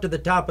the way up to the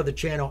top of the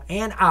channel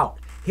and out,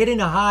 hitting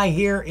a high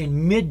here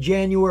in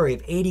mid-January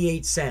of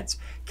 88 cents.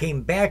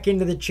 Came back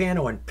into the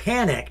channel and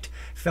panicked,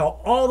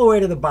 fell all the way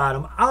to the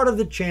bottom, out of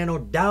the channel,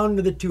 down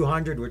to the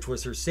 200, which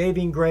was her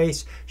saving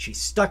grace. She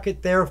stuck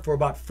it there for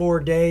about 4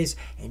 days,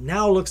 and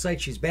now looks like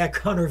she's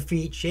back on her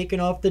feet,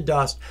 shaking off the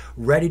dust,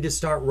 ready to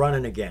start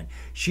running again.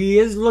 She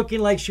is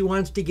looking like she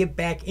wants to get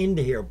back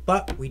into here,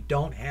 but we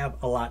don't have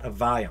a lot of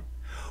volume.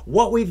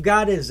 What we've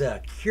got is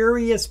a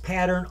curious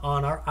pattern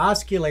on our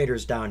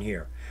oscillators down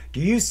here.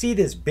 Do you see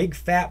this big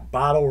fat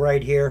bottle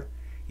right here?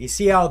 You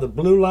see how the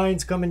blue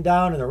line's coming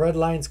down and the red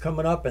line's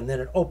coming up, and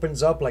then it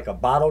opens up like a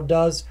bottle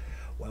does?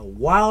 Well,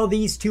 while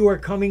these two are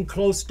coming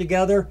close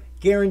together,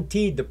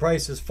 guaranteed the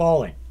price is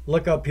falling.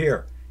 Look up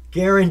here.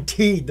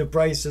 Guaranteed the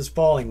price is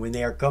falling when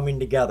they are coming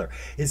together.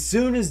 As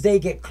soon as they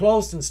get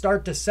close and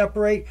start to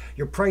separate,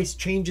 your price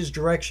changes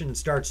direction and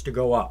starts to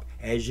go up,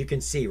 as you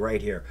can see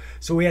right here.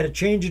 So we had a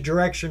change of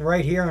direction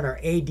right here on our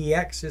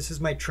ADX. This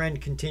is my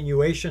trend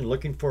continuation,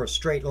 looking for a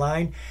straight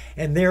line.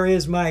 And there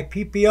is my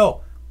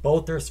PPO.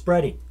 Both are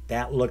spreading.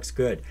 That looks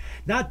good.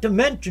 Not to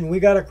mention, we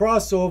got a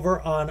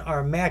crossover on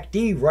our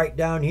MACD right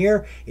down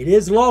here. It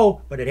is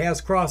low, but it has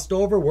crossed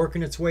over,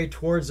 working its way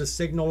towards the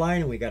signal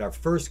line, and we got our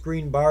first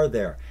green bar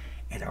there.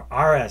 And our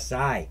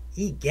RSI,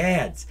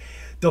 egads,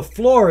 the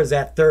floor is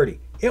at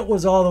 30. It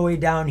was all the way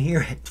down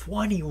here at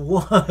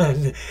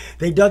 21.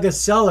 They dug a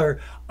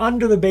cellar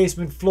under the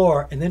basement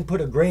floor and then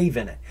put a grave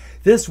in it.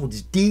 This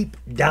was deep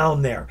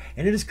down there,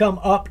 and it has come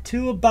up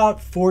to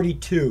about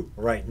 42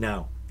 right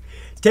now.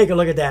 Take a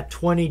look at that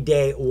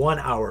 20-day,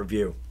 1-hour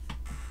view.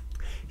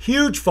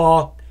 Huge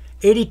fall,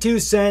 82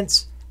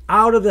 cents,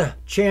 out of the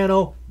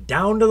channel,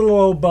 down to the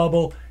low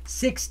bubble,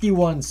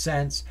 61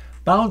 cents.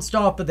 Bounced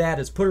off of that,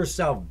 has put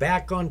herself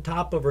back on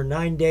top of her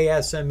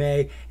 9-day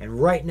SMA, and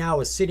right now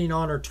is sitting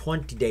on her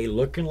 20-day,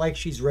 looking like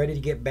she's ready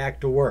to get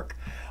back to work.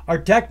 Our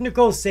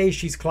technicals say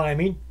she's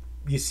climbing.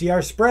 you see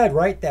our spread,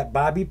 right? That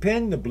bobby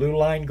pin, the blue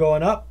line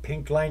going up,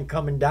 pink line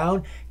coming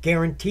down.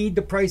 Guaranteed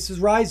the price is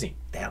rising.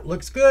 That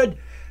looks good.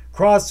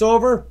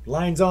 Crossover,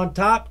 lines on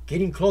top,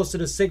 getting close to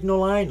the signal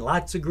line,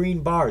 lots of green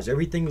bars.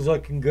 Everything's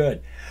looking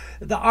good.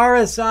 The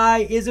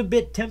RSI is a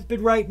bit tepid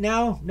right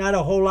now. Not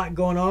a whole lot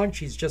going on.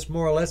 She's just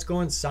more or less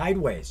going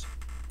sideways.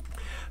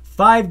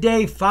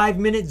 5-day,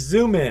 5-minute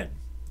zoom in.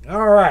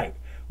 All right.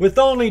 With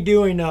only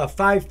doing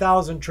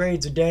 5,000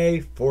 trades a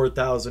day,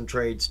 4,000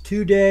 trades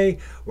today,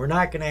 we're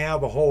not going to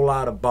have a whole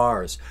lot of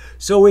bars.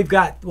 So we've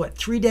got,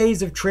 3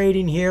 days of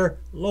trading here.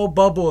 Low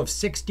bubble of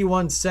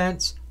 61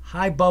 cents.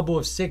 High bubble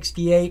of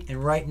 68,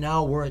 and right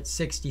now we're at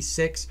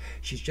 66.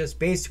 She's just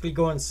basically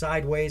going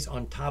sideways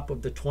on top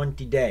of the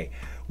 20-day.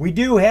 We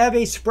do have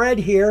a spread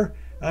here.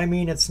 I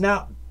mean, it's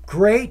not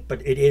great,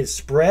 but it is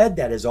spread.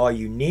 That is all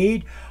you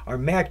need. Our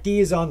MACD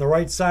is on the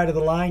right side of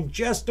the line,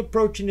 just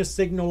approaching the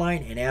signal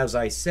line. And as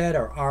I said,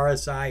 our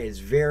RSI is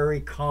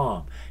very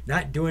calm.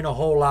 Not doing a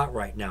whole lot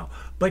right now,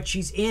 but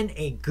she's in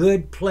a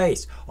good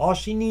place. All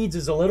she needs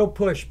is a little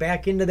push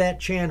back into that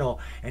channel,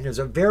 and there's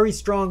a very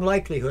strong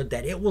likelihood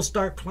that it will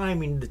start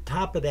climbing to the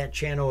top of that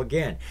channel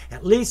again,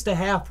 at least a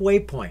halfway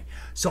point.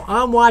 So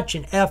I'm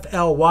watching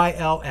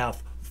FLYLF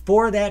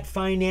for that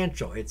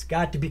financial. It's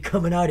got to be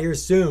coming out here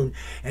soon,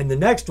 and the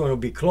next one will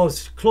be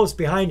close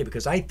behind it,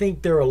 because I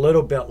think they're a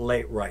little bit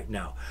late right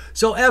now.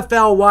 So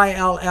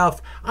FLYLF,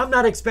 I'm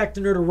not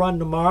expecting her to run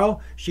tomorrow.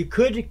 She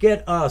could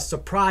get a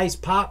surprise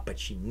pop, but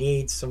she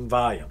needs some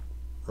volume,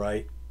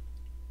 right?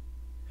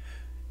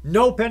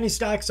 No penny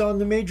stocks on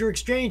the major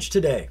exchange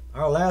today.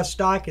 Our last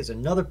stock is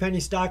another penny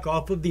stock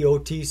off of the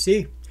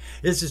OTC.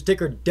 This is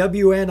ticker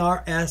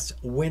WNRS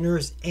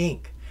Winners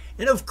Inc.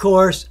 And of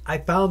course, I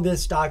found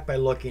this stock by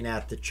looking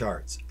at the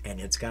charts,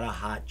 and it's got a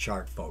hot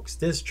chart, folks.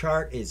 This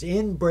chart is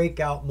in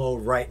breakout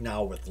mode right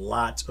now with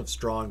lots of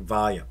strong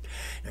volume.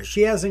 Now,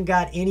 she hasn't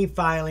got any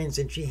filings,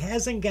 and she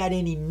hasn't got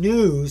any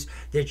news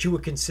that you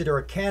would consider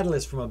a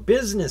catalyst from a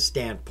business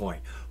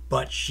standpoint,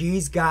 but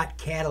she's got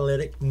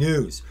catalytic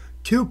news.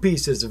 2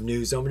 pieces of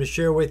news I'm going to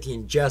share with you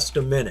in just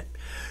a minute.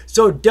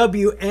 So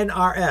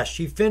WNRS,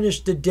 she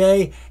finished the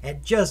day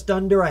at just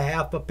under a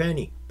half a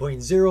penny,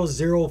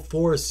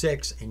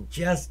 0.0046, and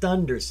just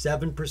under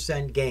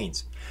 7%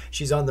 gains.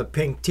 She's on the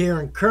pink tier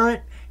and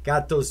current,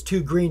 got those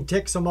 2 green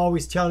ticks I'm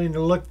always telling you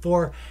to look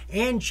for,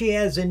 and she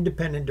has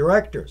independent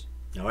directors.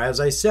 Now, as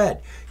I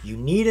said, you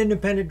need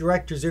independent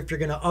directors if you're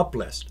going to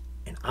uplist.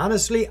 And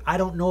honestly, I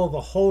don't know of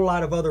a whole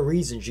lot of other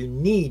reasons you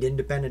need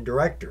independent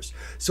directors.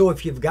 So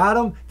if you've got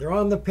them, they're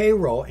on the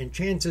payroll, and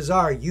chances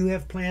are you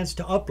have plans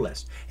to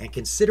uplist. And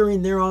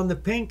considering they're on the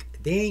pink,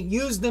 they ain't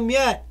used them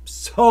yet.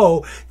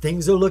 So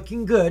things are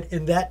looking good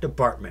in that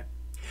department.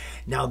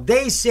 Now,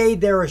 they say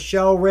they're a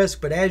shell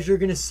risk, but as you're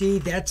going to see,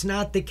 that's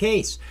not the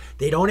case.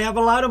 They don't have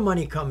a lot of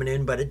money coming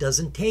in, but it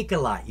doesn't take a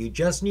lot. You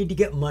just need to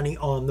get money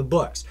on the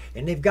books.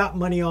 And they've got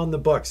money on the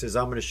books, as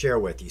I'm going to share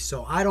with you.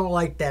 So I don't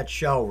like that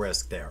shell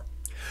risk there.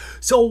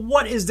 So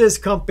what is this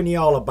company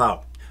all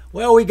about?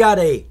 Well, we got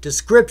a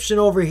description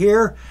over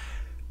here.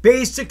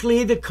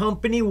 Basically, the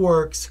company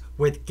works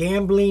with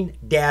gambling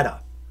data,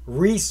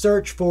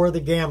 research for the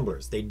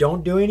gamblers. They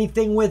don't do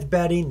anything with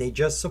betting. They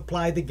just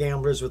supply the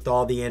gamblers with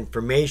all the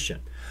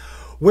information.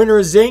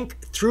 Winners Inc.,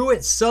 through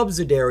its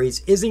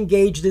subsidiaries, is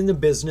engaged in the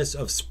business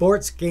of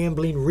sports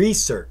gambling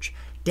research,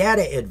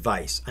 data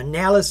advice,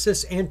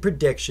 analysis, and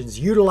predictions,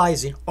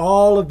 utilizing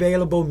all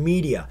available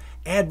media,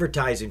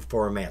 advertising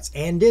formats,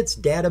 and its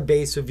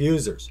database of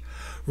users.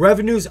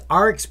 Revenues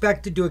are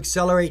expected to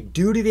accelerate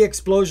due to the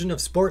explosion of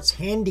sports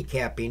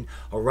handicapping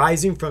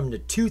arising from the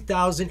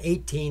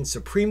 2018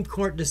 Supreme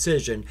Court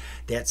decision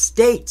that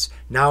states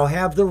now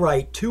have the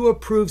right to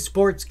approve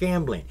sports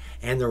gambling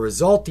and the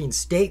resulting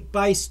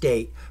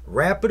state-by-state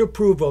rapid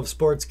approval of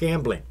sports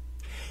gambling.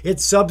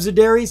 Its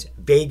subsidiaries,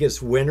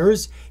 Vegas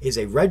Winners, is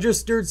a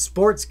registered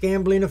sports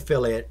gambling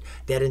affiliate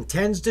that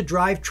intends to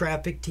drive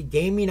traffic to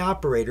gaming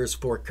operators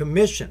for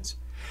commissions.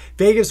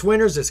 Vegas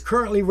Winners is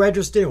currently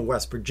registered in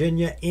West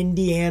Virginia,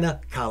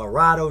 Indiana,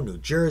 Colorado, New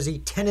Jersey,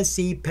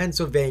 Tennessee,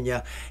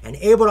 Pennsylvania, and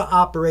able to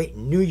operate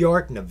in New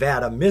York,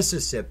 Nevada,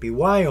 Mississippi,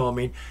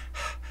 Wyoming,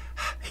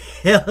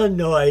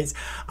 Illinois,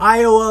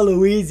 Iowa,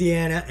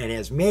 Louisiana, and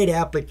has made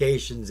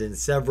applications in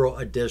several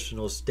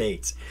additional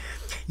states.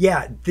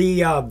 Yeah,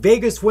 the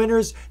Vegas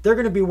Winners, they're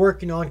going to be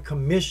working on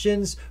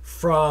commissions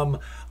from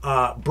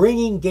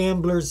bringing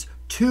gamblers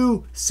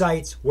to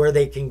sites where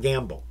they can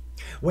gamble.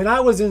 When I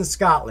was in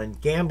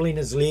Scotland, gambling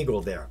is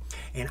legal there.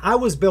 And I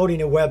was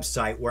building a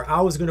website where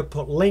I was going to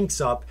put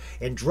links up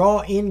and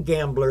draw in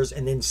gamblers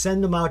and then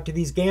send them out to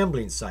these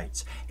gambling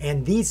sites.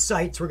 And these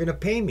sites were going to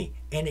pay me.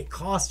 And it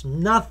costs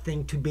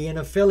nothing to be an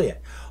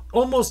affiliate.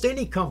 Almost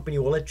any company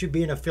will let you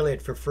be an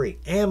affiliate for free.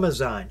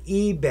 Amazon,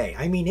 eBay,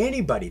 I mean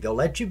anybody, they'll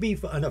let you be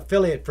an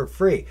affiliate for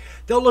free.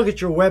 They'll look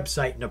at your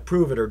website and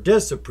approve it or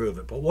disapprove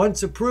it. But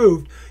once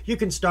approved, you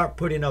can start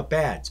putting up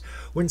ads.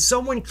 When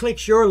someone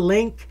clicks your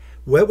link,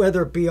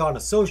 whether it be on a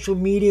social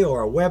media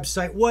or a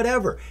website,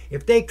 whatever,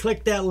 if they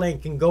click that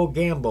link and go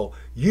gamble,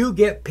 you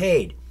get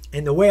paid.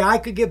 And the way I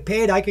could get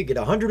paid, I could get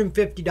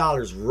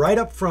 $150 right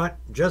up front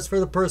just for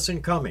the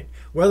person coming.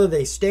 Whether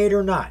they stayed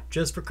or not,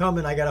 just for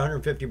coming, I got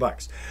 150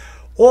 bucks.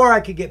 Or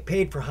I could get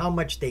paid for how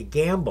much they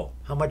gamble,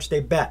 how much they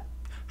bet,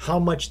 how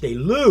much they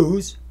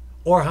lose,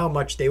 or how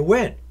much they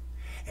win.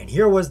 And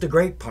here was the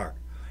great part.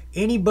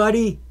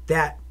 Anybody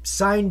that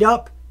signed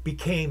up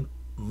became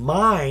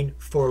mine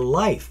for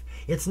life.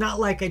 It's not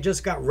like I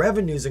just got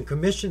revenues and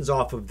commissions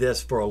off of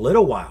this for a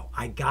little while.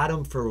 I got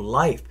them for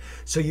life.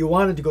 So you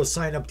wanted to go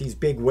sign up these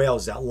big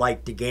whales that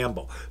like to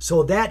gamble.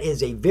 So that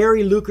is a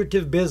very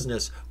lucrative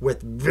business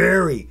with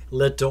very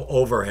little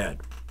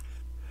overhead.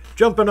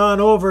 Jumping on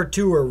over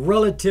to a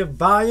relative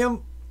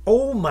volume.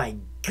 Oh my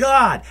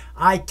God,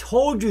 I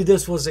told you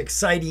this was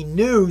exciting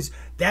news.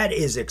 That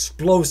is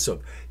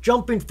explosive.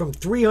 Jumping from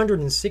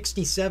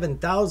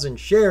 367,000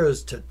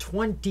 shares to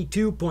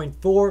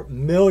 22.4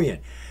 million.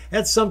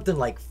 That's something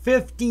like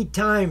 50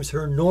 times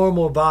her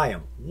normal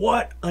volume.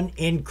 What an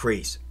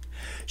increase.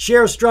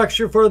 Share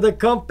structure for the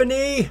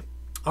company.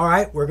 All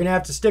right, we're going to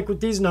have to stick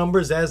with these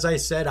numbers. As I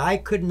said, I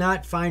could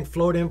not find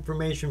float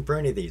information for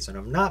any of these, and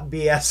I'm not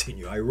BSing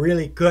you. I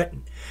really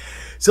couldn't.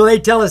 So they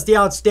tell us the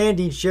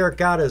outstanding share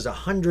count is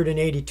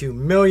 182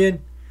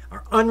 million.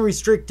 Our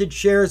unrestricted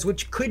shares,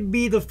 which could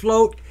be the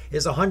float,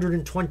 is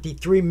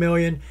 123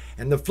 million.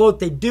 And the float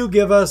they do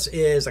give us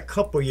is a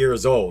couple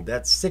years old.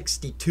 That's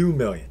 62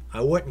 million.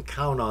 I wouldn't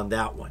count on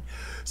that one.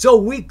 So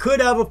we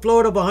could have a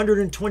float of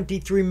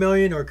 123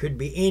 million, or it could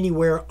be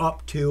anywhere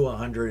up to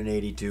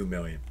 182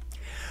 million.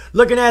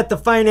 Looking at the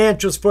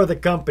financials for the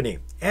company.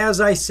 As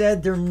I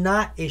said, they're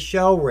not a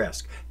shell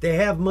risk. They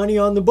have money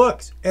on the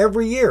books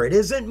every year. It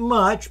isn't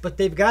much, but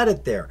they've got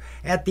it there.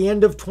 At the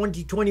end of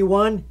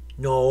 2021,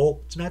 no,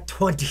 it's not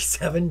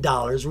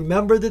 $27.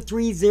 Remember the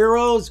 3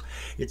 zeros?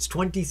 It's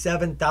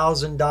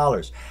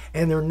 $27,000.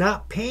 And they're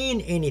not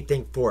paying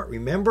anything for it.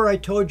 Remember I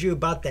told you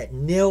about that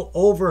nil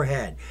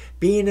overhead,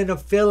 being an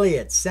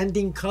affiliate,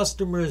 sending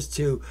customers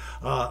to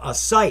a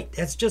site.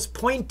 That's just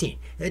pointing.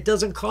 It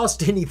doesn't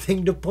cost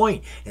anything to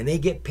point, and they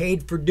get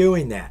paid for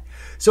doing that.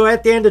 So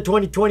at the end of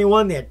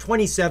 2021, they had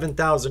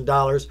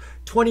 $27,000.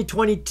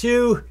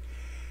 2022,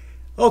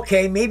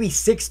 okay, maybe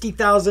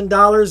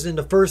 $60,000 in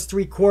the first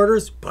 3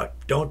 quarters, but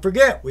don't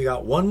forget, we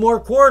got one more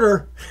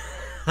quarter.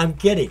 I'm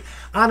kidding.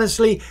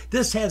 Honestly,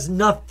 this has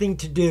nothing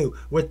to do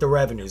with the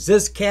revenues.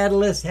 This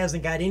catalyst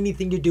hasn't got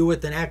anything to do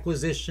with an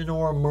acquisition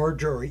or a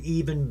merger or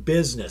even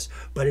business,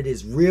 but it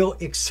is real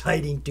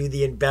exciting to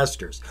the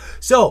investors.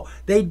 So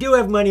they do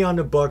have money on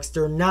the books.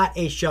 They're not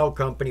a shell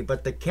company,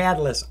 but the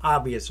catalyst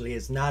obviously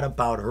is not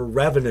about her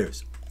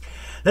revenues.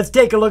 Let's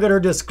take a look at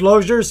her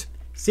disclosures.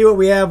 See what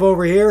we have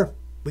over here.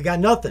 We got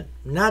nothing,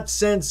 not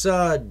since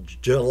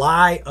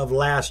July of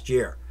last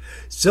year.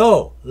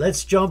 So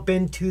let's jump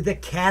into the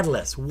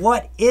catalyst.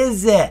 What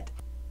is it?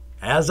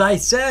 As I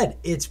said,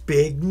 it's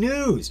big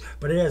news,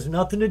 but it has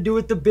nothing to do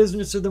with the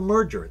business or the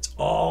merger. It's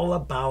all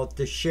about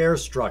the share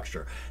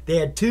structure. They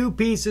had 2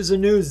 pieces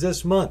of news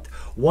this month,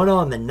 one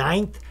on the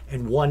 9th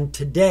and one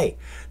today.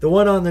 The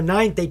one on the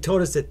 9th, they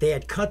told us that they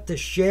had cut the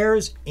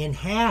shares in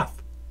half.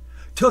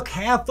 Took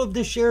half of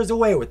the shares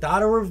away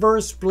without a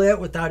reverse split,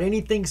 without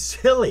anything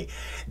silly.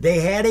 They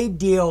had a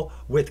deal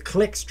with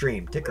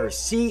Clickstream, ticker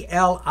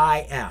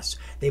CLIS.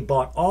 They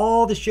bought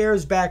all the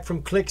shares back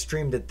from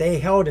Clickstream that they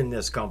held in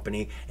this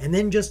company and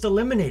then just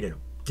eliminated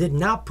them. Did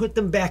not put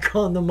them back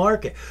on the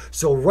market.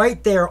 So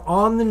right there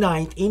on the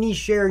 9th, any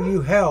share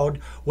you held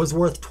was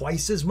worth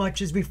twice as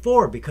much as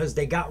before because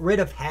they got rid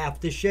of half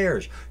the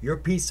shares. Your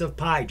piece of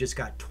pie just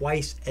got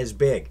twice as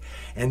big.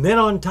 And then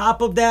on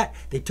top of that,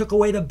 they took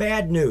away the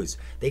bad news.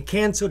 They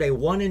canceled a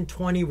 1 in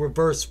 20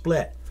 reverse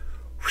split.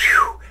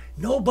 Whew.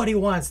 Nobody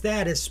wants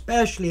that,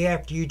 especially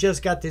after you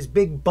just got this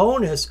big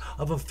bonus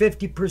of a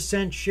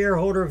 50%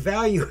 shareholder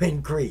value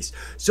increase.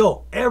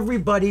 So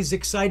everybody's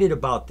excited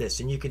about this,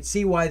 and you can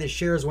see why the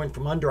shares went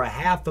from under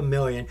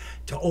 500,000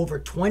 to over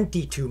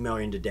 22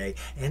 million today,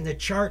 and the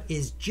chart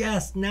is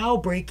just now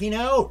breaking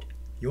out.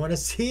 You want to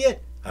see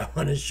it? I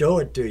want to show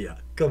it to you.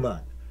 Come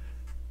on.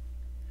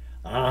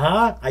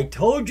 I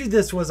told you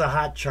this was a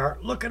hot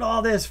chart. Look at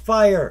all this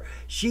fire.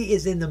 She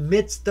is in the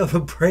midst of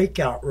a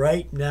breakout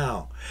right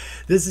now.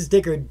 This is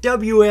ticker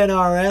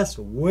WNRS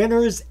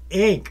Winners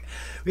Inc.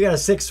 We got a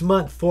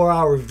 6-month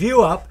 4-hour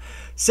view up.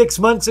 6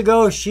 months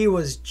ago, she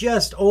was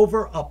just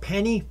over a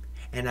penny,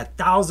 and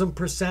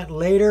 1,000%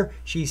 later,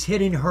 she's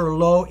hitting her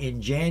low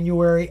in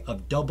January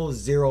of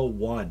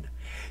 001.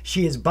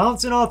 She is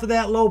bouncing off of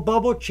that low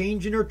bubble,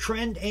 changing her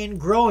trend and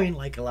growing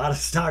like a lot of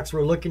stocks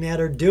we're looking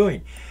at are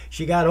doing.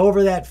 She got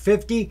over that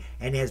 50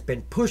 and has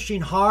been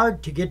pushing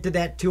hard to get to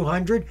that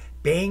 200,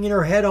 banging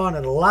her head on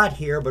it a lot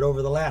here, but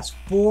over the last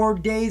 4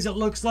 days it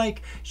looks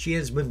like she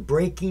has been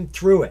breaking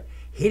through it.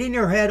 Hitting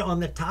her head on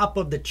the top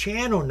of the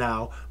channel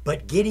now,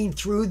 but getting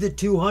through the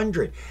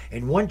 200.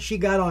 And once she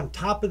got on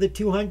top of the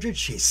 200,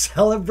 she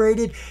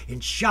celebrated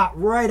and shot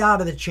right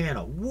out of the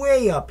channel,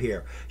 way up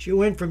here. She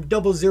went from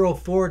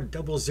 004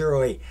 to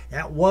 008.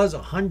 That was a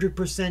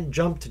 100%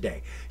 jump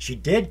today. She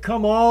did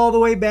come all the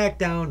way back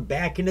down,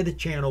 back into the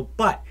channel,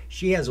 but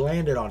she has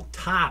landed on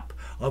top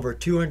of her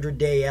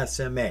 200-day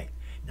SMA.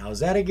 Now, is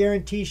that a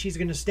guarantee she's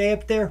going to stay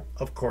up there?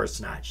 Of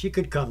course not. She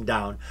could come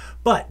down.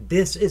 But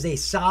this is a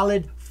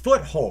solid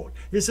foothold.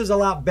 This is a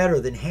lot better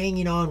than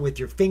hanging on with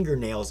your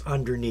fingernails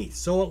underneath.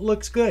 So it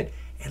looks good.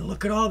 And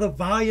look at all the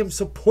volume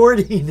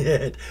supporting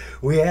it.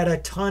 We had a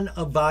ton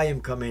of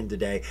volume come in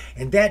today.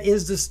 And that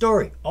is the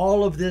story.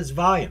 All of this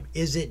volume.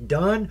 Is it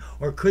done,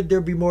 or could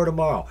there be more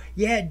tomorrow?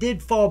 Yeah, it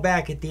did fall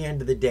back at the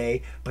end of the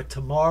day, but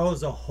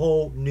tomorrow's a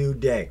whole new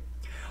day.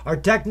 Our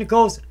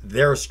technicals,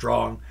 they're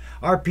strong.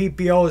 Our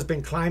PPO has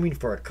been climbing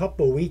for a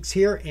couple weeks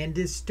here and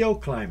is still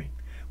climbing.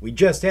 We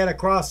just had a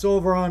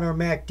crossover on our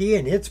MACD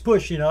and it's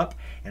pushing up,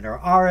 and our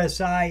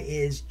RSI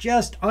is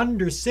just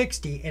under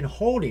 60 and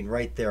holding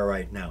right there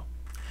right now.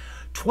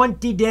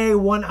 20-day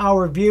 1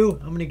 hour view.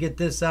 I'm going to get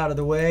this out of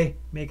the way,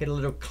 make it a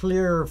little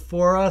clearer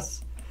for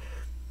us.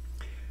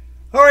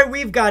 All right,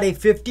 we've got a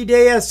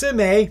 50-day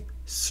SMA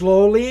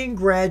slowly and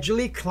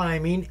gradually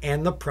climbing,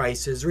 and the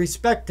price is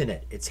respecting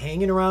it. It's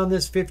hanging around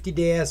this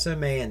 50-day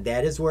SMA, and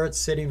that is where it's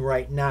sitting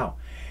right now.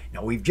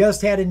 Now, we've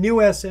just had a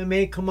new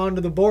SMA come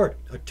onto the board,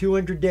 a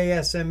 200-day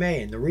SMA,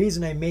 and the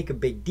reason I make a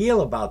big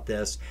deal about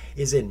this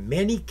is in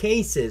many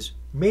cases,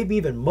 maybe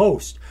even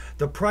most,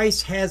 the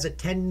price has a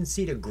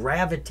tendency to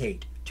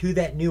gravitate to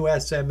that new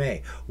SMA,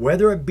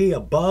 whether it be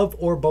above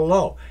or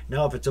below.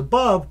 Now, if it's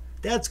above,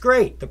 that's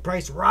great. The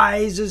price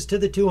rises to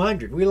the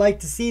 200. We like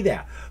to see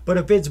that. But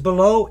if it's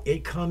below,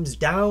 it comes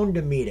down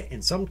to meet it,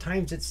 and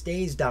sometimes it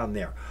stays down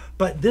there.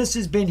 But this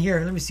has been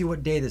here. Let me see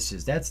what day this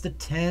is. That's the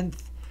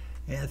 10th.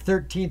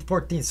 13th,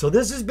 14th. So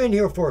this has been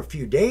here for a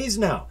few days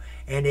now,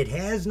 and it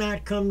has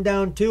not come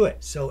down to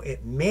it. So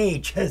it may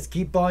just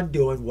keep on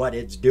doing what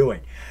it's doing.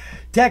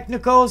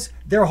 Technicals,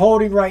 they're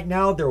holding right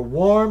now. They're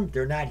warm.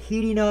 They're not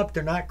heating up.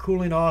 They're not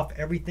cooling off.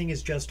 Everything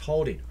is just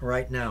holding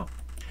right now.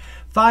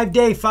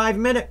 5-day,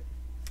 5-minute.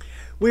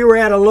 We were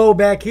at a low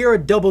back here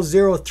at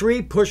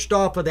 003, pushed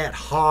off of that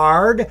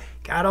hard,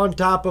 got on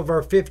top of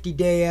our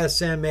 50-day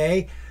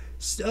SMA.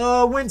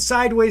 Went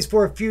sideways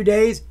for a few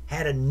days,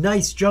 had a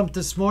nice jump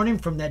this morning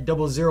from that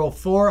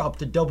 004 up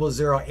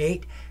to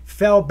 008,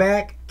 fell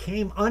back,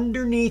 came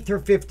underneath her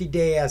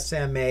 50-day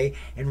SMA,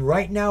 and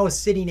right now is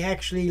sitting,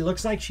 actually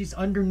looks like she's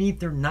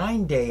underneath her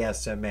 9-day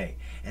SMA,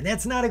 and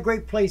that's not a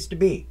great place to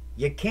be.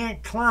 You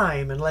can't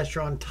climb unless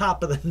you're on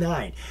top of the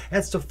 9.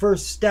 That's the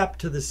first step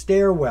to the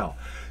stairwell.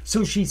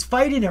 So she's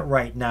fighting it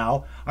right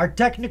now. Our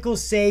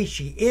technicals say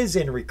she is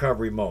in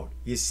recovery mode.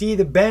 You see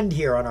the bend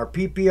here on our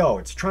PPO.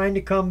 It's trying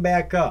to come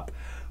back up.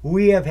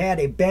 We have had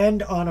a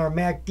bend on our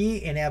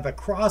MACD and have a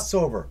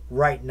crossover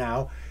right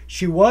now.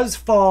 She was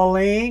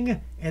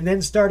falling and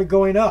then started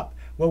going up.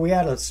 Well, we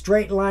had a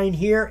straight line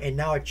here and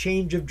now a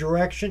change of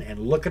direction, and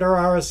look at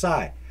our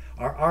RSI.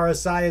 Our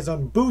RSI is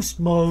on boost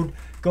mode,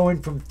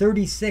 going from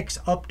 36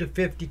 up to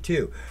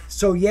 52.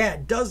 So yeah,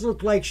 it does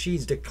look like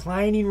she's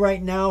declining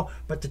right now,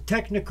 but the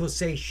technicals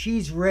say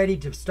she's ready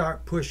to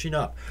start pushing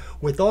up.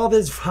 With all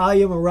this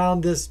volume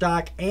around this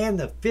stock and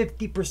the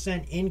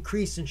 50%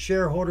 increase in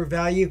shareholder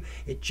value,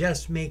 it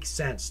just makes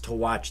sense to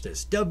watch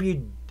this.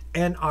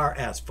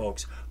 WNRS,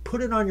 folks,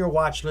 put it on your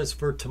watch list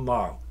for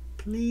tomorrow,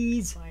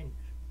 please.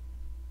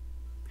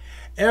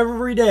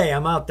 Every day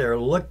I'm out there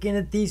looking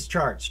at these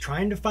charts,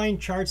 trying to find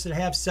charts that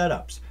have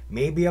setups.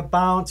 Maybe a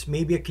bounce,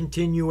 maybe a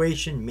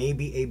continuation,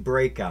 maybe a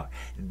breakout.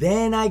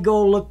 Then I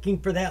go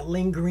looking for that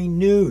lingering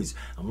news.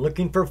 I'm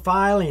looking for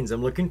filings.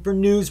 I'm looking for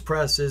news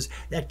presses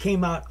that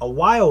came out a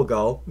while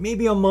ago,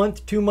 maybe a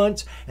month, 2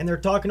 months, and they're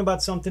talking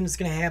about something that's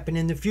going to happen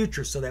in the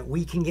future so that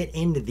we can get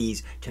into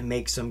these to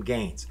make some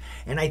gains.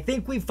 And I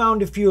think we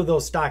found a few of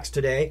those stocks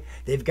today.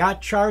 They've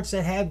got charts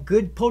that have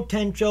good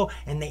potential,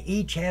 and they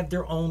each have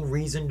their own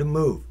reason to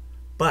move.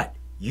 But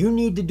you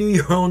need to do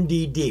your own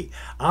DD.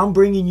 I'm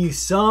bringing you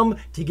some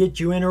to get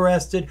you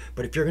interested,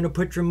 but if you're going to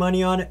put your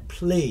money on it,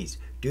 please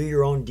do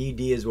your own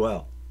DD as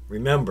well.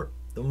 Remember,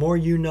 the more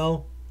you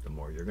know, the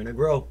more you're going to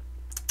grow.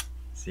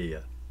 See ya.